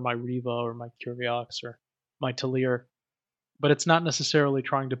have it for my Riva or my Curiox or my Talir. But it's not necessarily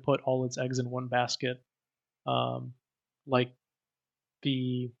trying to put all its eggs in one basket, um, like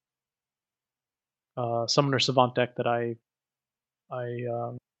the Summoner Savant deck that I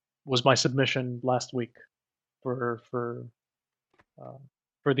was my submission last week for for uh,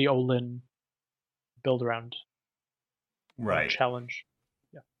 for the Olin build around Right. challenge.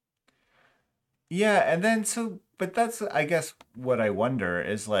 Yeah. Yeah, and then but that's, I guess, what I wonder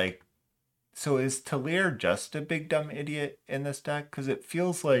is like, so is Talir just a big dumb idiot in this deck? Because it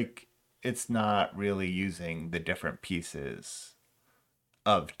feels like it's not really using the different pieces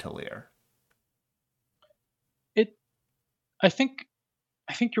of Talir. It. I think.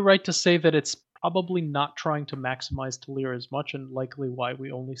 I think you're right to say that it's probably not trying to maximize Talir as much, and likely why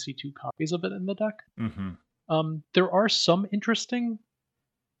we only see 2 copies of it in the deck. Mm-hmm. There are some interesting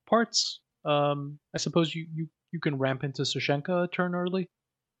parts. I suppose you can ramp into Sushenka a turn early,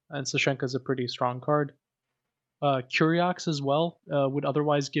 and Sushenka's a pretty strong card. Curiox as well would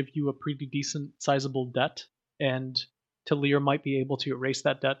otherwise give you a pretty decent sizable debt, and Talir might be able to erase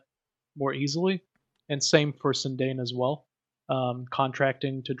that debt more easily. And same for Sindane as well,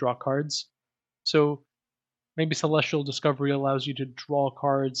 contracting to draw cards. So maybe Celestial Discovery allows you to draw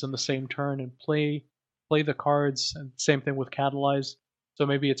cards in the same turn and play the cards, and same thing with Catalyze. So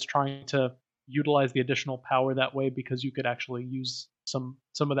maybe it's trying to utilize the additional power that way because you could actually use some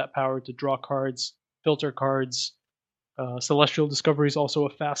of that power to draw cards, filter cards. Celestial Discovery is also a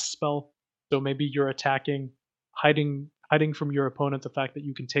fast spell, so maybe you're attacking, hiding from your opponent the fact that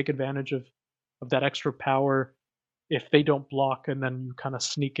you can take advantage of that extra power if they don't block, and then you kind of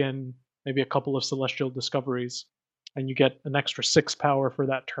sneak in maybe a couple of Celestial Discoveries, and you get an extra 6 power for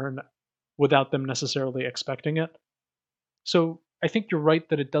that turn without them necessarily expecting it. So I think you're right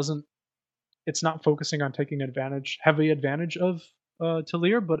that it's not focusing on taking heavy advantage of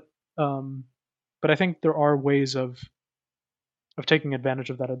Talir, um, but I think there are ways of taking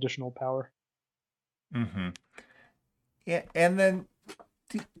advantage of that additional power. Mm-hmm. Yeah, and then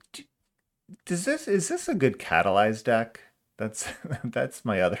do, do, does this is this a good catalyzed deck? That's that's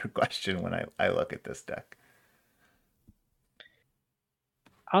my other question when I look at this deck.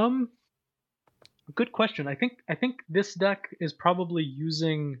 Um, Good question. I think this deck is probably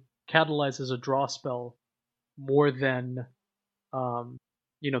using Catalyze as a draw spell more than um,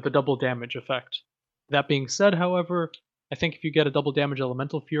 the double damage effect. That being said, however, I think if you get a double damage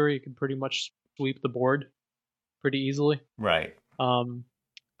Elemental Fury, you can pretty much sweep the board pretty easily. Right. Um,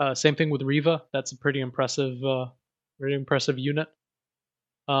 Same thing with Riva. That's a pretty impressive unit.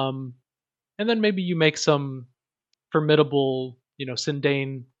 Um, and then maybe you make some formidable,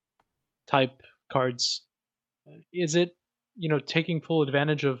 Sindane type cards. Is it, taking full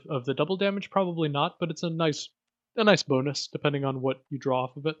advantage of the double damage? Probably not, but it's a nice bonus depending on what you draw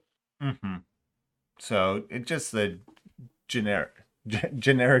off of it. Hmm. So it's just the generic,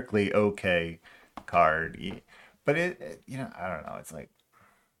 generically okay card, but I don't know. It's like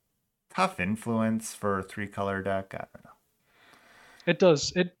tough influence for a 3-color deck. I don't know. It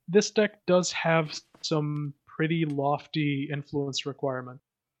does. This deck does have some pretty lofty influence requirement.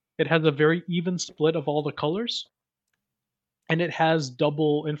 It has a very even split of all the colors, and it has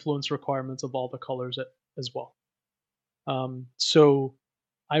double influence requirements of all the colors as well. So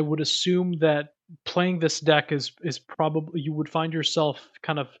I would assume that playing this deck is probably you would find yourself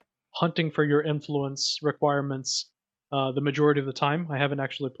kind of hunting for your influence requirements the majority of the time. I haven't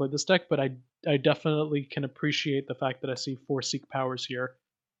actually played this deck, but I definitely can appreciate the fact that I see 4 Seek powers here,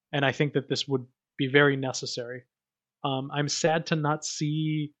 and I think that this would be very necessary. I'm sad to not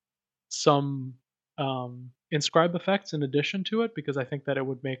see some inscribe effects in addition to it because I think that it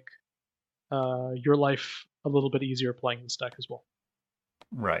would make your life a little bit easier playing this deck as well.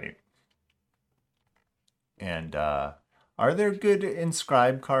 Right. And are there good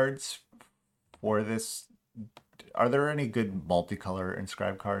inscribe cards for this? Are there any good multicolor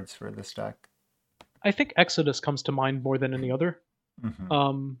inscribe cards for this deck? I think Exodus comes to mind more than any other. Hmm.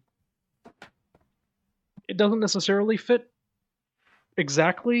 Um, it doesn't necessarily fit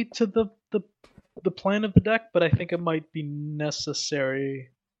exactly to the plan of the deck, but I think it might be necessary.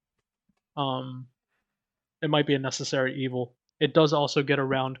 Um, it might be a necessary evil. It does also get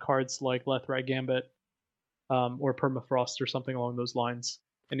around cards like Lethrai Gambit or Permafrost or something along those lines.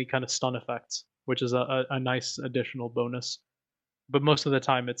 Any kind of stun effects, which is a nice additional bonus. But most of the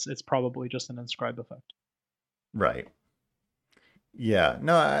time, it's probably just an inscribe effect. Right. Yeah.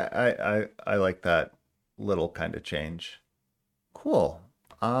 No, I like that little kind of change. Cool.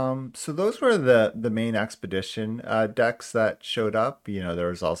 So those were the main expedition decks that showed up. There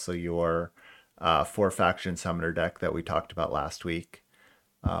was also your 4 faction summoner deck that we talked about last week.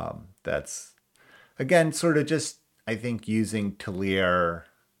 That's again sort of just I think using Talir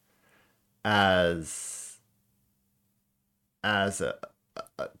as as a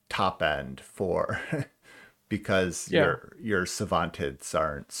top end for because Yeah, your Savantids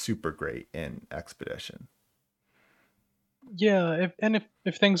aren't super great in expedition. yeah.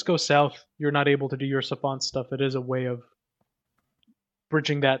 If things go south, you're not able to do your savant stuff. It is a way of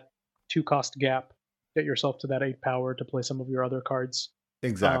bridging that 2 cost gap. Get yourself to that 8 power to play some of your other cards. Um,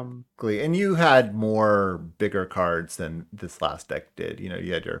 Exactly. And you had more bigger cards than this last deck did. You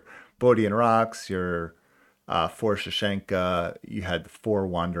had your Bodian Rocks, your 4 Shashenka, you had 4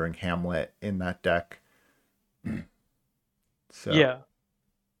 Wandering Hamlet in that deck. So, yeah,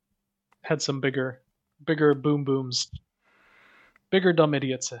 had some bigger boom booms, bigger dumb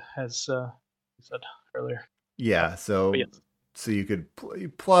idiots, as you said earlier. yeah, But so yes, you could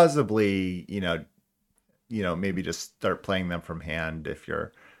plausibly, maybe just start playing them from hand if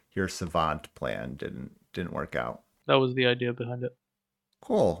your Savant plan didn't work out. that was the idea behind it.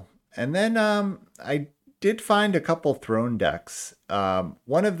 Cool. And then I did find a couple throne decks.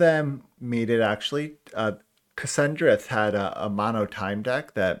 One of them made it actually. Cassandrith had a mono time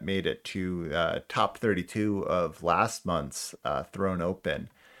deck that made it to top 32 of last month's Throne Open.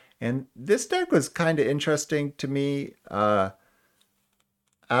 And this deck was kind of interesting to me as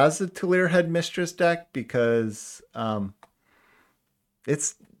a Talir Headmistress deck because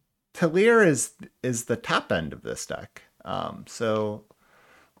it's Talir is the top end of this deck. So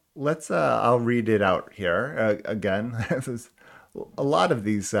let's I'll read it out here again. A lot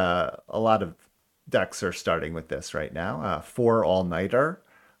of decks are starting with this right now. 4 All-Nighter.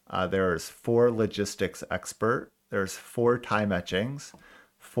 There's 4 Logistics Expert. There's 4 Time Etchings,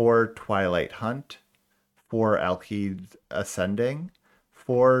 4 Twilight Hunt, 4 Alkid Ascending,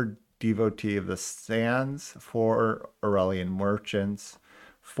 4 Devotee of the Sands, 4 Aurelian Merchants,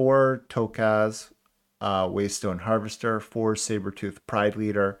 4 Tokaz, Waystone Harvester, 4 Sabertooth Pride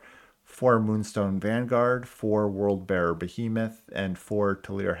Leader, 4 Moonstone Vanguard, 4 World Bearer Behemoth, and 4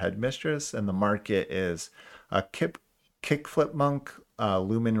 Talir Headmistress. And the market is a Kickflip Monk, a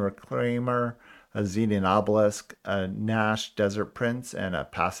Lumen Reclaimer, a Xenian Obelisk, a Nash Desert Prince, and a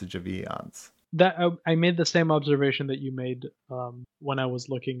Passage of Eons. That I made the same observation that you made when I was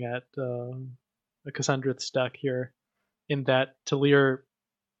looking at the Cassandrith stack here. In that Talir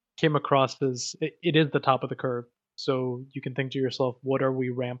came across as it is the top of the curve. So you can think to yourself, what are we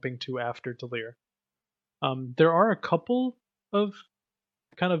ramping to after Talir? There are a couple of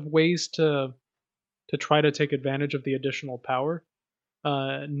kind of ways to try to take advantage of the additional power.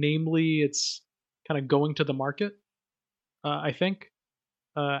 Namely, it's kind of going to the market. I think.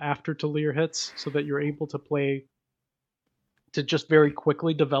 after Talir hits, so that you're able to play to just very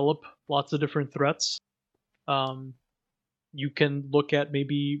quickly develop lots of different threats. Um, you can look at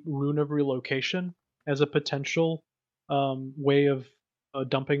maybe Rune of Relocation as a potential way of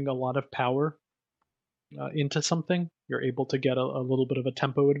dumping a lot of power into something. You're able to get a little bit of a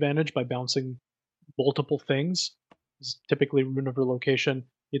tempo advantage by bouncing multiple things. Typically, Rune of Relocation,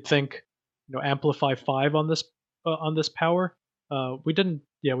 you'd think, amplify 5 on this power. We didn't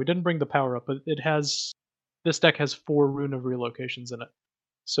bring the power up, but this deck has 4 Rune of Relocations in it.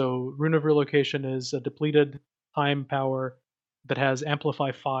 So Rune of Relocation is a depleted time power that has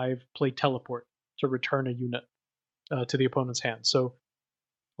Amplify 5, play Teleport to return a unit to the opponent's hand. So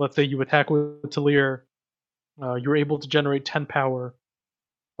let's say you attack with Talir, you're able to generate 10 power,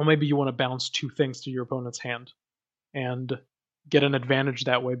 or maybe you want to bounce 2 things to your opponent's hand and get an advantage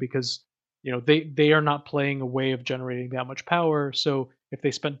that way because they are not playing a way of generating that much power. So if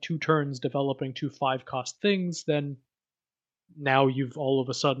they spent 2 turns developing 2 5-cost things, then now you've all of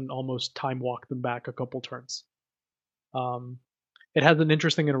a sudden almost time walked them back a couple turns. Um, it has an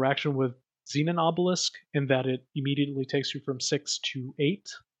interesting interaction with Xenon Obelisk in that it immediately takes you from 6 to 8.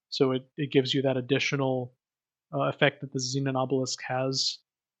 So it gives you that additional effect that the Xenon Obelisk has,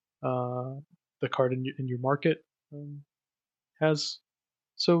 uh, the card in your market has.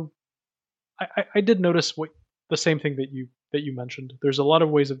 So I did notice what the same thing that you mentioned. There's a lot of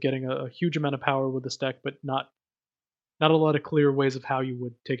ways of getting a huge amount of power with this deck, but not a lot of clear ways of how you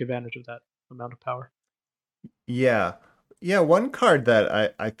would take advantage of that amount of power. Yeah. Yeah, one card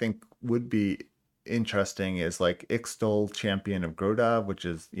that I think would be interesting is like Ixtal Champion of Groda, which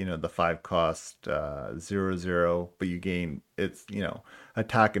is, the 5 cost 0/0, but you gain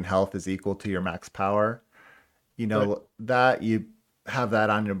attack and health is equal to your max power. Right. That you have that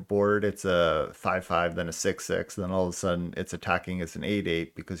on your board, it's a 5/5, then a 6/6, then all of a sudden it's attacking as an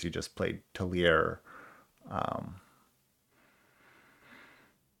 8/8 because you just played Talir. Um,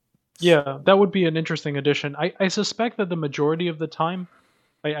 Yeah, that would be an interesting addition. I suspect that the majority of the time,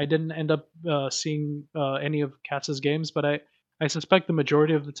 I didn't end up seeing any of Katz's games, but I suspect the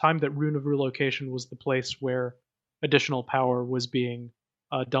majority of the time that Rune of Relocation was the place where additional power was being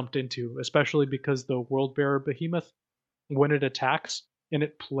dumped into, especially because the World Bearer Behemoth, when it attacks and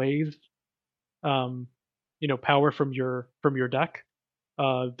it plays, um, power from your deck,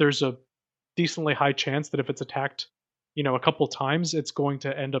 there's a decently high chance that if it's attacked, a couple times, it's going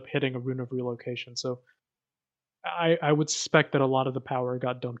to end up hitting a Rune of Relocation. So I would suspect that a lot of the power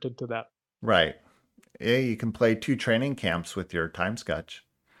got dumped into that. right. Yeah, you can play 2 training camps with your time sketch.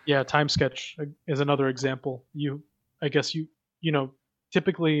 Yeah, Time Sketch is another example. I guess you know,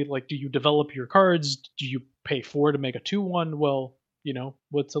 typically, like, do you develop your cards? Do you pay 4 to make a 2/1? Well,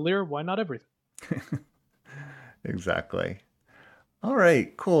 with Talir, why not everything? Exactly. All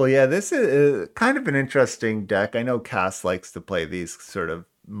right, cool. Yeah, this is kind of an interesting deck. I know Cass likes to play these sort of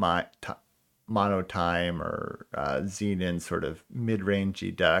monotime or Xenon sort of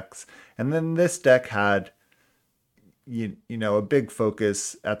mid-rangey decks. And then this deck had a big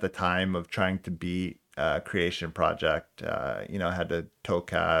focus at the time of trying to beat Creation Project. Had a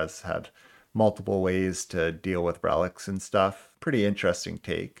Tokaz, had multiple ways to deal with relics and stuff. Pretty interesting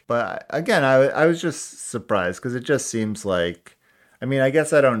take. But again, I was just surprised because it just seems like, I mean, I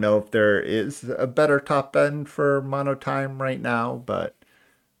guess I don't know if there is a better top end for Monotime right now, but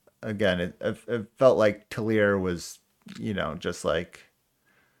again, it felt like Talir was, just like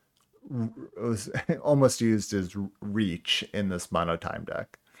it was almost used as reach in this Monotime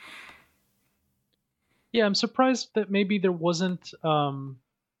deck. Yeah, I'm surprised that maybe there wasn't. Let's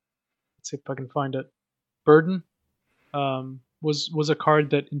see if I can find it. Burden was a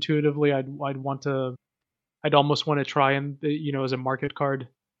card that intuitively I'd almost want to try and as a market card,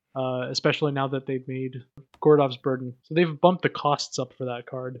 especially now that they've made Gordov's Burden. So they've bumped the costs up for that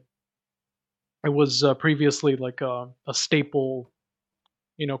card. It was previously like a staple,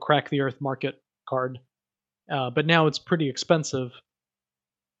 crack the earth market card, but now it's pretty expensive.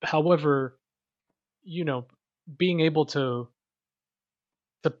 However, you know, being able to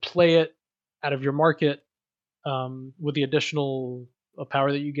play it out of your market with the additional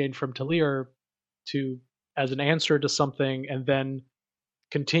power that you gain from Talir to as an answer to something, and then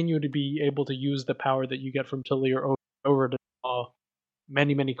continue to be able to use the power that you get from Talir over to draw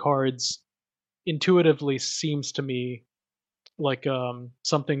many cards intuitively seems to me like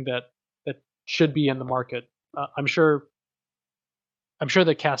something that should be in the market. I'm sure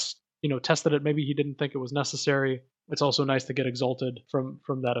that Cass tested it. Maybe he didn't think it was necessary. It's also nice to get exalted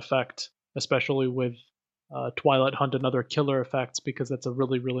from that effect, especially with Twilight Hunt and other killer effects, because that's a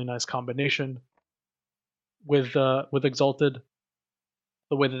really nice combination with exalted.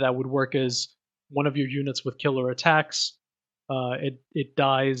 the way that that would work is one of your units with killer attacks, it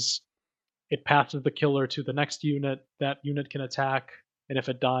dies, it passes the killer to the next unit. That unit can attack, and if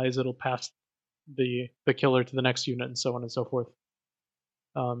it dies, it'll pass the killer to the next unit, and so on and so forth.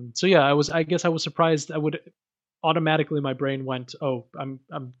 So yeah, I guess I was surprised. I would automatically my brain went, oh,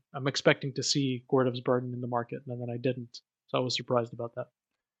 I'm expecting to see Gordov's Burden in the market, and then I didn't. So I was surprised about that.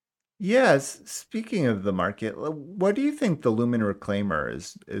 Yes. Speaking of the market, what do you think the Lumen Reclaimer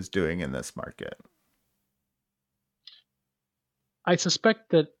is doing in this market? I suspect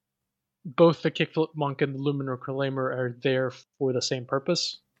that both the Kickflip Monk and the Lumen Reclaimer are there for the same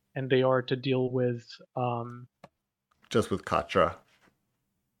purpose, and they are to deal with Just with Katra.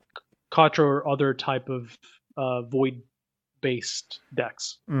 Katra or other type of void-based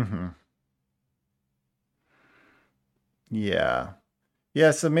decks. Mm-hmm. Yeah.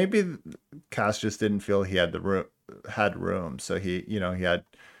 Yeah, so maybe Cass just didn't feel he had the room. So he had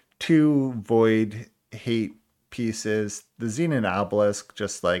two void hate pieces. The Xenon Obelisk,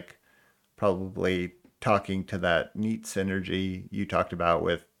 just like probably talking to that neat synergy you talked about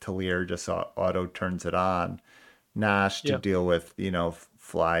with Talir, just auto turns it on. Nash to Yeah, deal with,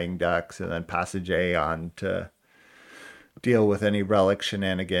 flying decks, and then Passage A on to deal with any relic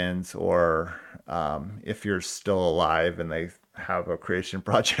shenanigans, or if you're still alive and they have a creation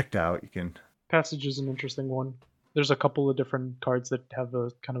project out, you can. Passage is an interesting one. There's a couple of different cards that have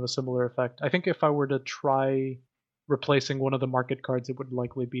a kind of a similar effect. I think if I were to try replacing one of the market cards, it would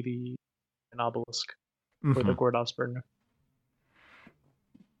likely be the an obelisk or the Mhm. Gordov's Burden.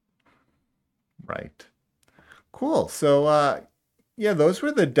 Right. Cool. So, yeah, those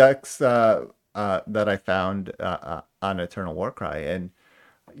were the decks that I found on Eternal Warcry, and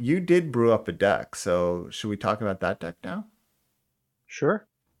you did brew up a deck. So, should we talk about that deck now? Sure.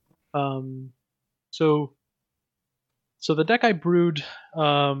 Um, so so the deck I brewed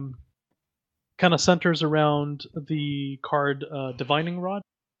kind of centers around the card Divining Rod,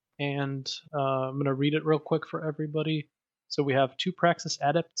 and I'm going to read it real quick for everybody. So we have 2 Praxis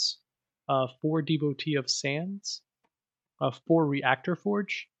Adepts, 4 Devotee of Sands, 4 Reactor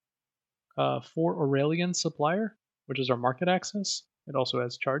Forge, 4 Aurelian Supplier, which is our market access. It also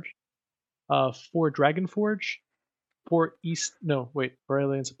has charge. 4 Dragon Forge, 4 East. No, wait.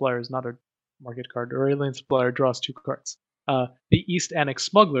 Aurelian Supplier is not a market card. Aurelian Supplier draws 2 cards. The East Annex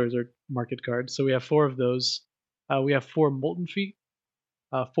Smugglers are market cards, so we have 4 of those. We have 4 Molten Feet,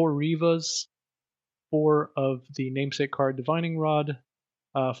 4 Rivas, 4 of the namesake card Divining Rod,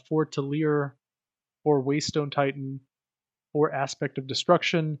 4 Talir, 4 Waystone Titan, 4 Aspect of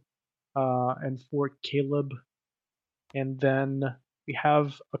Destruction, and 4 Caleb. And then we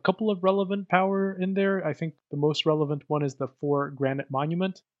have a couple of relevant power in there. I think the most relevant one is the 4 Granite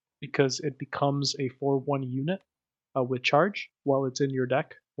Monument, because it becomes a 4/1 unit with charge while it's in your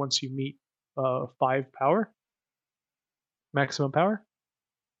deck once you meet 5 power, maximum power.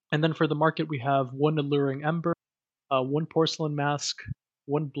 And then for the market, we have 1 Alluring Ember, 1 Porcelain Mask,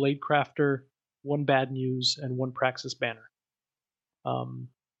 1 Blade Crafter, 1 Bad News, and 1 Praxis Banner. Um,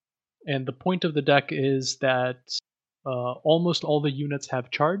 and the point of the deck is that almost all the units have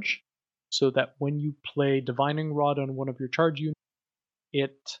charge, so that when you play Divining Rod on one of your charge units,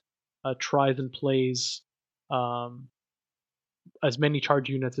 it tries and plays um, as many charge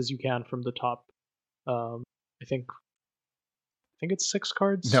units as you can from the top. Um, I think it's 6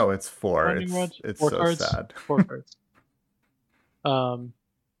 cards. No, it's four. Divining Rod, It's 4 so cards, sad. 4 cards.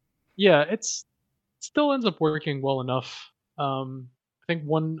 Yeah, it's still ends up working well enough. I think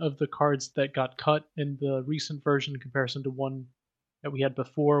one of the cards that got cut in the recent version in comparison to one that we had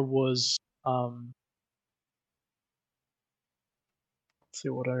before was let's see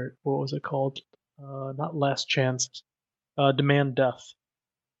what was it called? Not Last Chance, Demand Death.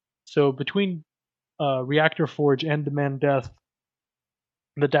 So between Reactor Forge and Demand Death,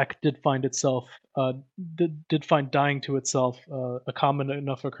 the deck did find itself did find dying to itself a common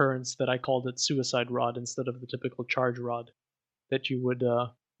enough occurrence that I called it Suicide Rod instead of the typical Charge Rod that you would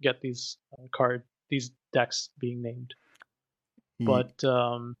get these decks being named. Ye- But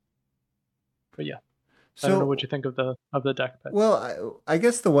yeah, I don't know what So, you think of the deck pet. well, I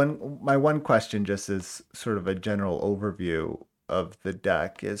guess my one question, just as sort of a general overview of the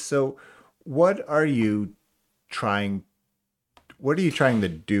deck, is so what are you trying what are you trying to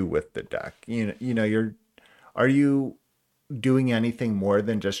do with the deck? Are you doing anything more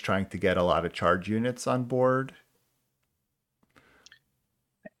than just trying to get a lot of charge units on board?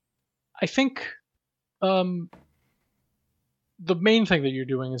 I think um, the main thing that you're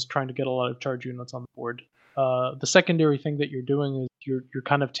doing is trying to get a lot of charge units on the board. The secondary thing that you're doing is you're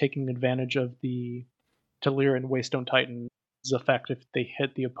kind of taking advantage of the Talir and Waystone Titan effect if they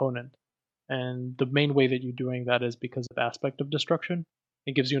hit the opponent. And the main way that you're doing that is because of Aspect of Destruction.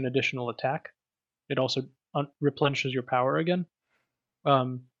 It gives you an additional attack. It also replenishes your power again.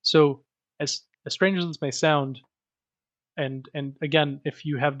 So as strange as this may sound, and again, if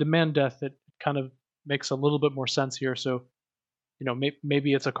you have Demand Death, it kind of makes a little bit more sense here. So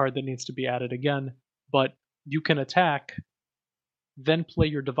maybe it's a card that needs to be added again, but you can attack, then play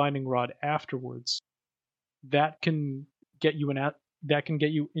your Divining Rod afterwards. That can get you that can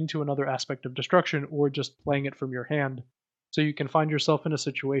get you into another Aspect of Destruction, or just playing it from your hand. So you can find yourself in a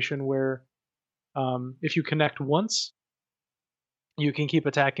situation where, if you connect once, you can keep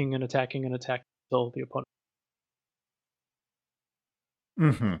attacking and attacking and attacking until the opponent.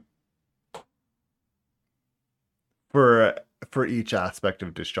 Mm-hmm. For each aspect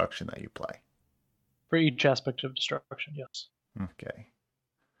of destruction that you play. For each Aspect of Destruction, yes. Okay.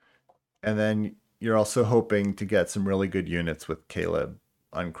 And then you're also hoping to get some really good units with Caleb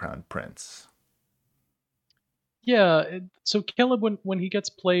Uncrowned Prince. Yeah, so Caleb, when he gets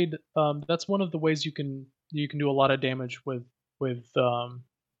played, that's one of the ways you can do a lot of damage with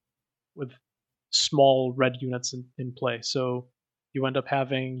small red units in play. So you end up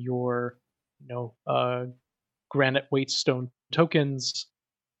having your Granite Waitstone tokens.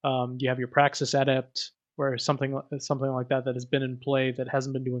 You have your Praxis Adept, where something like that has been in play that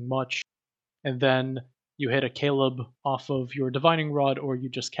hasn't been doing much, and then you hit a Caleb off of your Divining Rod, or you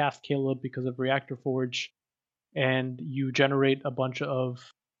just cast Caleb because of Reactor Forge, and you generate a bunch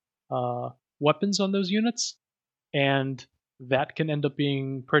of uh, weapons on those units, and that can end up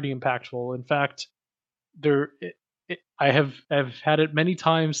being pretty impactful. In fact, I've had it many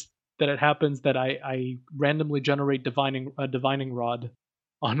times that it happens that I randomly generate divining rod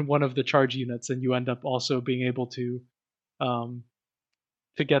on one of the charge units, and you end up also being able um,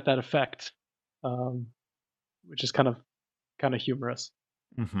 to get that effect, um, which is kind of humorous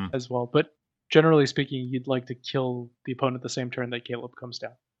Mm-hmm. as well. But generally speaking, you'd like to kill the opponent the same turn that Caleb comes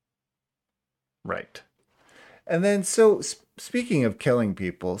down. Right. And then, so speaking of killing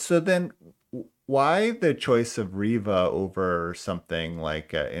people, so then why the choice of Riva over something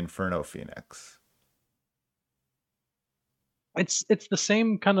like Inferno Phoenix? It's the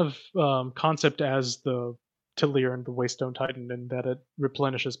same kind of concept as the Tillier and the Waystone Titan, in that it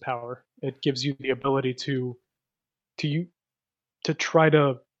replenishes power. It gives you the ability to you to try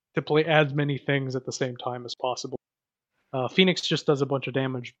to play as many things at the same time as possible. Phoenix just does a bunch of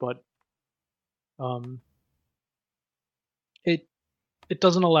damage, but um, it it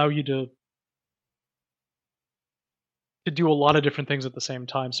doesn't allow you to do a lot of different things at the same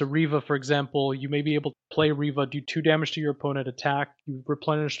time. So Riva, for example, you may be able to play Riva, do 2 damage to your opponent, attack, you've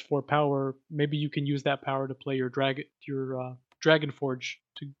replenished 4 power. Maybe you can use that power to play your Dragon Forge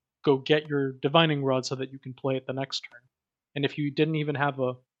to go get your Divining Rod so that you can play it the next turn. And if you didn't even have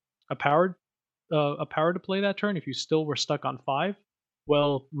a power a power to play that turn, if you still were stuck on 5,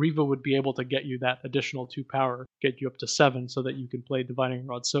 well, Riva would be able to get you that additional 2 power, get you up to 7 so that you can play Divining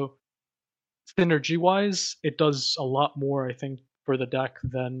Rod. So synergy wise, it does a lot more, I think, for the deck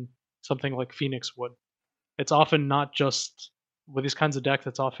than something like Phoenix would. It's often not just with these kinds of decks,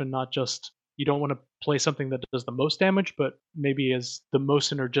 it's often not just you don't want to play something that does the most damage, but maybe is the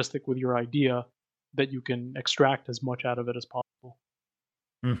most synergistic with your idea that you can extract as much out of it as possible.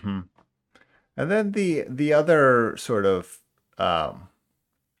 Mm-hmm. And then the other sort of um,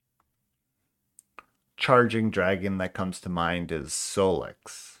 charging dragon that comes to mind is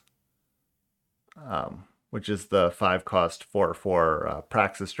Solix, which is the 5 cost 4/4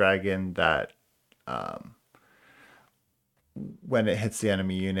 Praxis dragon that um, when it hits the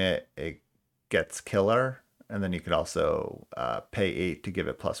enemy unit, it gets killer, and then you could also pay 8 to give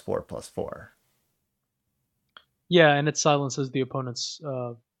it +4/+4. Yeah, and it silences the opponent's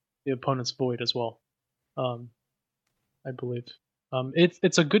void as well. Um, I believe.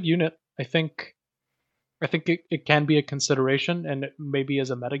 It's a good unit. I think it can be a consideration, and it maybe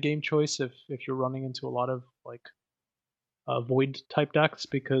as a metagame choice if you're running into a lot of like void type decks,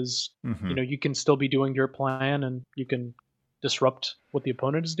 because Mm-hmm. you can still be doing your plan and you can disrupt what the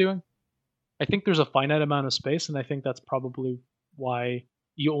opponent is doing. I think there's a finite amount of space, and I think that's probably why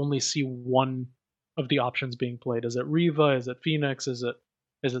you only see one of the options being played. Is it Riva? Is it Phoenix? Is it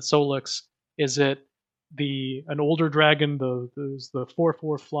Solix? Is it the an older dragon, the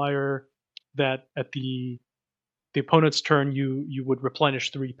 4/4 flyer that at the opponent's turn you would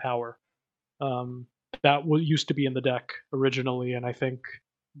replenish 3 power. Um, that used to be in the deck originally, and I think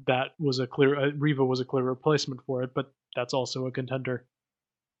that was a clear Riva was a clear replacement for it, but that's also a contender.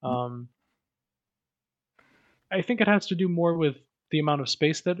 Um, I think it has to do more with the amount of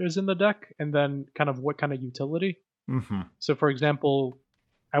space that is in the deck, and then kind of what kind of utility. Mm-hmm. So, for example,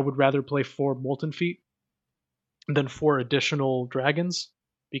 I would rather play 4 Molten Feet than 4 additional dragons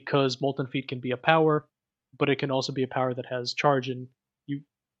because Molten Feet can be a power, but it can also be a power that has charge, and you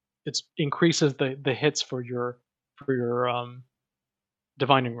it increases the hits for your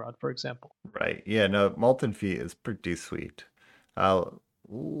divining rod, for example. Right. Yeah, no, Molten Feet is pretty sweet. Uh,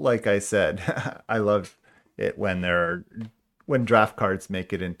 like I said, I love it when when draft cards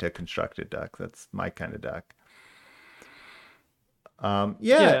make it into constructed decks. That's my kind of deck. Yeah,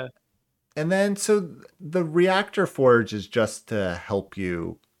 Yeah, and then so the reactor forge is just to help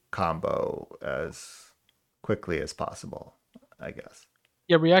you combo as quickly as possible, I guess.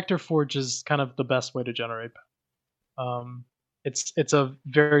 yeah. Reactor Forge is kind of the best way to generate. Um, it's a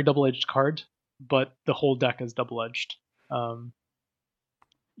very double edged card, but the whole deck is double edged. Um,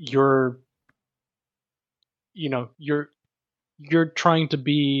 you're you know you're trying to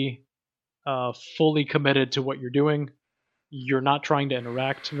be fully committed to what you're doing. You're not trying to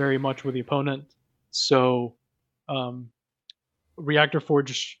interact very much with the opponent. So, um, Reactor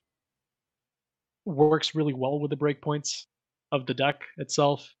Forge works really well with the breakpoints of the deck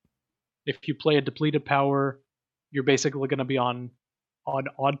itself. If you play a depleted power, you're basically going to be on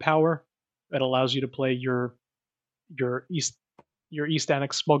odd power. It allows you to play your East your East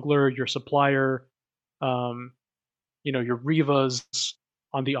Annex Smuggler, your Supplier, um, your Rivas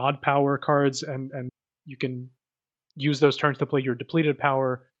on the odd power cards, and you can use those turns to play your depleted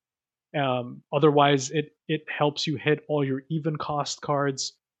power. Otherwise, it helps you hit all your even cost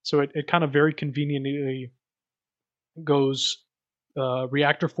cards. So it kind of very conveniently goes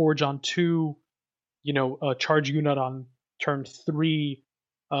Reactor Forge on 2, a charge unit on turn 3,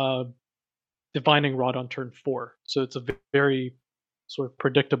 uh, Divining Rod on turn 4. So it's a very sort of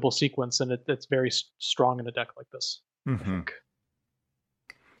predictable sequence, and it's very strong in a deck like this, I Hmm. think.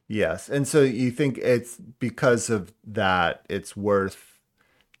 Yes, and so you think it's because of that, it's worth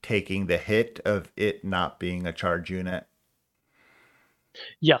taking the hit of it not being a charge unit.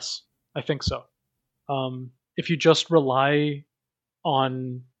 Yes, I think so. If you just rely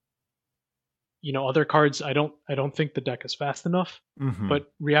on other cards, I don't think the deck is fast enough. Hmm.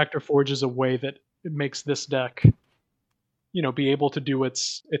 But Reactor Forge is a way that it makes this deck be able to do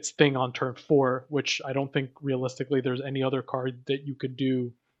its thing on turn 4, which I don't think realistically there's any other card that you could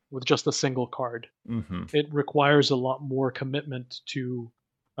do with just a single card. Hmm. It requires a lot more commitment to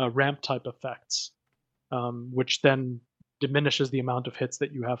ramp type effects, which then diminishes the amount of hits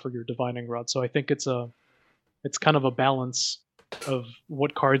that you have for your divining rod. So I think it's kind of a balance of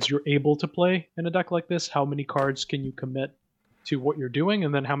what cards you're able to play in a deck like this. How many cards can you commit to what you're doing,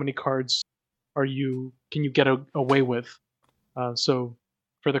 and then how many cards can you get away with? So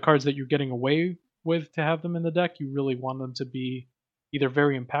for the cards that you're getting away with to have them in the deck, you really want them to be either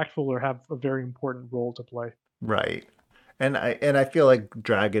very impactful or have a very important role to play. Right. And I feel like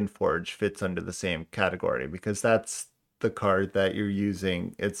Dragon Forge fits under the same category because that's the card that you're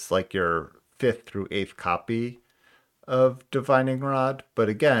using. It's like your fifth through eighth copy of Divining Rod, but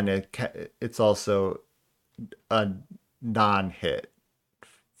again, it's also a non-hit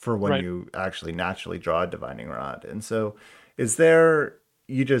for when Right. you actually naturally draw a divining rod. And so is there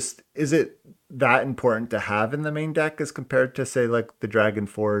is it that important to have in the main deck as compared to say like the Dragon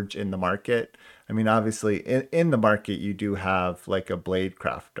Forge in the market? I mean, obviously in the market you do have like a blade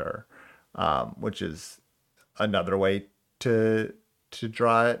crafter, which is another way to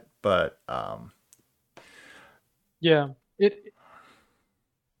draw it, but Yeah. It.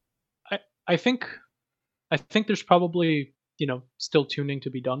 I. I think. I think there's probably still tuning to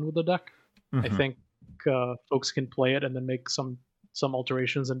be done with the deck. I mhm, think folks can play it and then make some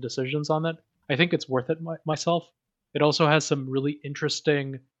alterations and decisions on it. I think it's worth it myself. It also has some really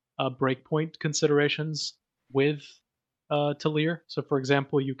interesting breakpoint considerations with Talir. So, for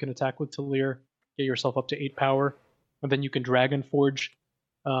example, you can attack with Talir, get yourself up to 8 power, and then you can Dragon Forge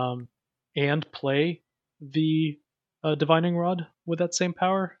um, and play the Divining Rod with that same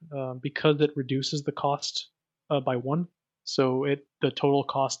power because it reduces the cost by 1. So the total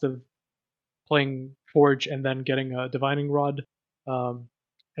cost of playing Forge and then getting a Divining Rod um,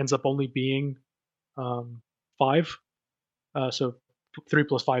 ends up only being 5. So 3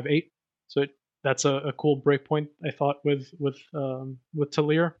 plus 5, 8. So that's a cool breakpoint I thought with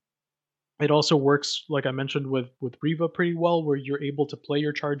Talir. It also works, like I mentioned, with Riva pretty well, where you're able to play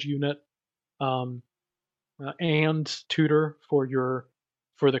your charge unit um, and tutor for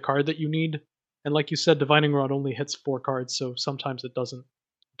the card that you need. And like you said, Divining Rod only hits 4 cards, so sometimes it doesn't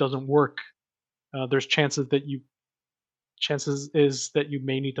work. There's chances is that you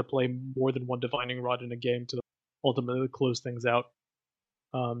may need to play more than one Divining Rod in a game to ultimately close things out.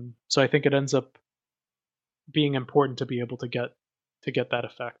 So I think it ends up being important to be able to get that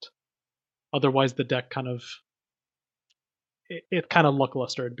effect. Otherwise, the deck kind of it kind of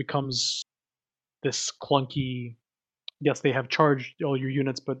lackluster. It becomes this clunky. Yes, they have charged all your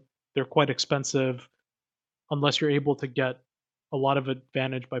units, but they're quite expensive unless you're able to get a lot of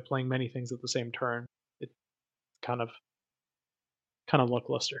advantage by playing many things at the same turn. It's kind of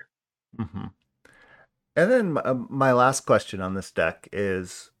lackluster. Hmm. And then my last question on this deck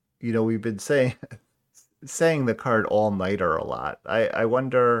is, we've been saying saying the card All Nighter a lot. I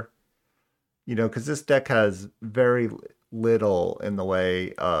wonder, because this deck has very little in the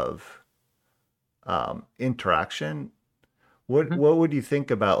way of interaction. What Mhm. what would you think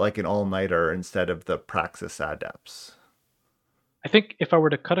about like an All Nighter instead of the Praxis Adepts? I think if I were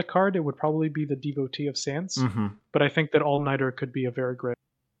to cut a card, it would probably be the Devotee of Sands, Mm-hmm. but I think that All Nighter could be a very great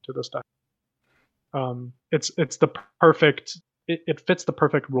to this deck. It's the perfect. It fits the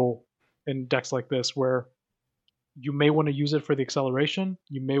perfect role in decks like this, where you may want to use it for the acceleration,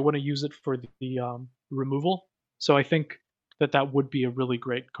 you may want to use it for the removal. So I think that that would be a really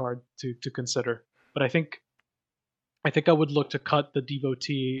great card to consider. But I think I would look to cut the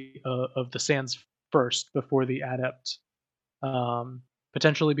Devotee of the Sands first before the Adept.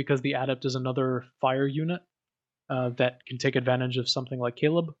 Potentially because the Adept is another fire unit that can take advantage of something like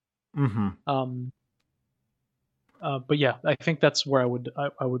Caleb. Mm-hmm. Um, but yeah, I think that's where I would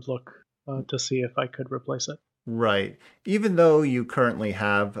look to see if I could replace it. Right. Even though you currently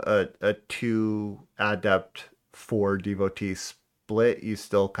have a two adept four devotee split, you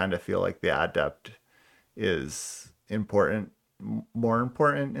still kind of feel like the adept is important, more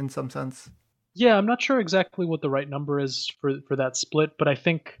important in some sense. Yeah, I'm not sure exactly what the right number is for that split, but I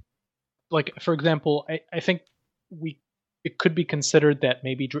think, like for example, I think we it could be considered that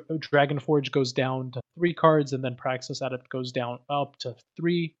maybe Dragonforge goes down to 3 cards, and then Praxis Adept goes down up to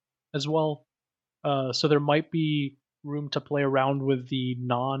 3 as well. So there might be room to play around with the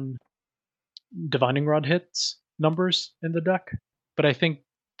non Divining Rod hits numbers in the deck, but I think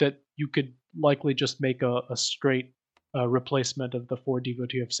that you could likely just make a straight replacement of the 4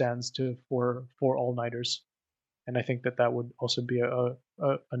 Devotee of Sands to four All Nighters, and I think that that would also be a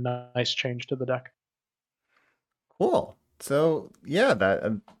nice change to the deck. Cool. So yeah,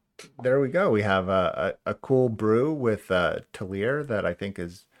 that there we go. We have a cool brew with Talir that I think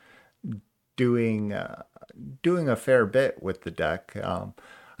is doing doing a fair bit with the deck.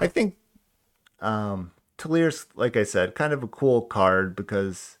 I think Talir's, like I said, kind of a cool card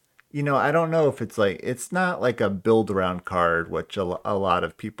because I don't know if it's not like a build around card, which a lot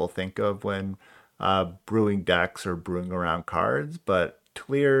of people think of when brewing decks or brewing around cards. But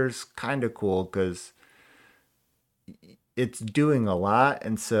Talir's kind of cool because it's doing a lot,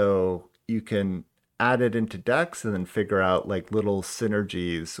 and so you can add it into decks and then figure out like little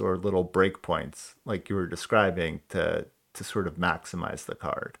synergies or little breakpoints, like you were describing, to sort of maximize the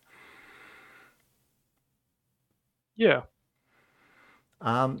card. Yeah,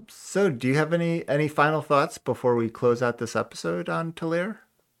 So do you have any final thoughts before we close out this episode on Talir?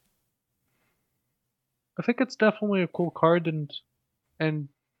 I think it's definitely a cool card, and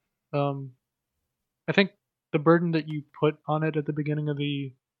um, I think the burden that you put on it at the beginning of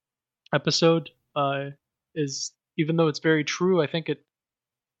the episode is, even though it's very true, I think it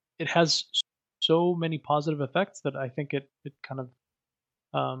has so many positive effects that I think it kind of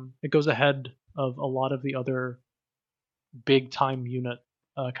it goes ahead of a lot of the other big time unit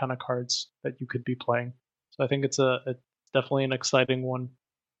kind of cards that you could be playing. So I think it's definitely an exciting one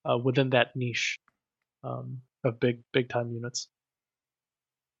within that niche of big time units.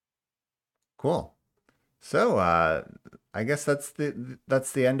 Cool. So I guess that's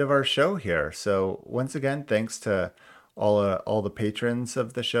the end of our show here. So once again, thanks to all the patrons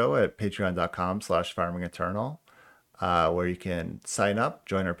of the show at patreon.com/farmingeternal, where you can sign up,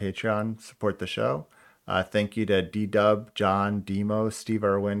 join our Patreon, support the show. Thank you to D Dub, John, Demo, Steve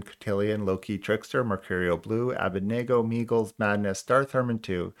Irwin, Cotillion, Loki Trickster, Mercurial Blue, Abednego, Meagles, Madness, Darth Herman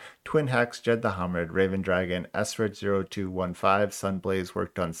 2, Twin Hex, Jed the Hamid, Raven Dragon, Esrich0215, Sunblaze,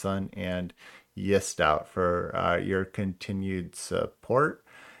 Worked on Sun, and Yistout for your continued support.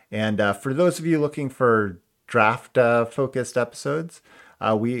 And for those of you looking for draft focused episodes,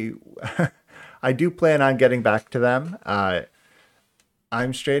 we I do plan on getting back to them.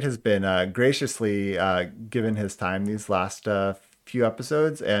 I'm Straight has been graciously given his time these last few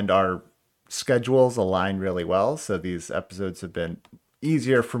episodes, and our schedules align really well. So these episodes have been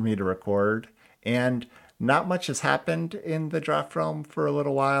easier for me to record, and not much has happened in the draft realm for a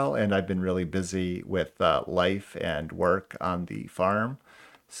little while, and I've been really busy with life and work on the farm.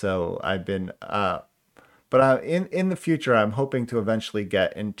 So I've been, but in the future, I'm hoping to eventually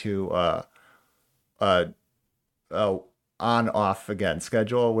get into uh, on off again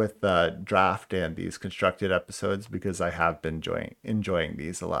schedule with draft and these constructed episodes because I have been enjoying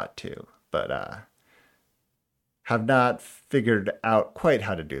these a lot too, but have not figured out quite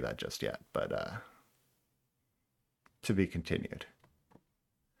how to do that just yet. But to be continued.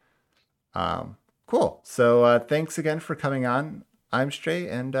 Cool. So thanks again for coming on. I'm Straight,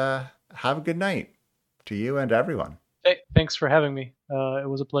 and have a good night to you and everyone. Hey, thanks for having me. It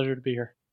was a pleasure to be here.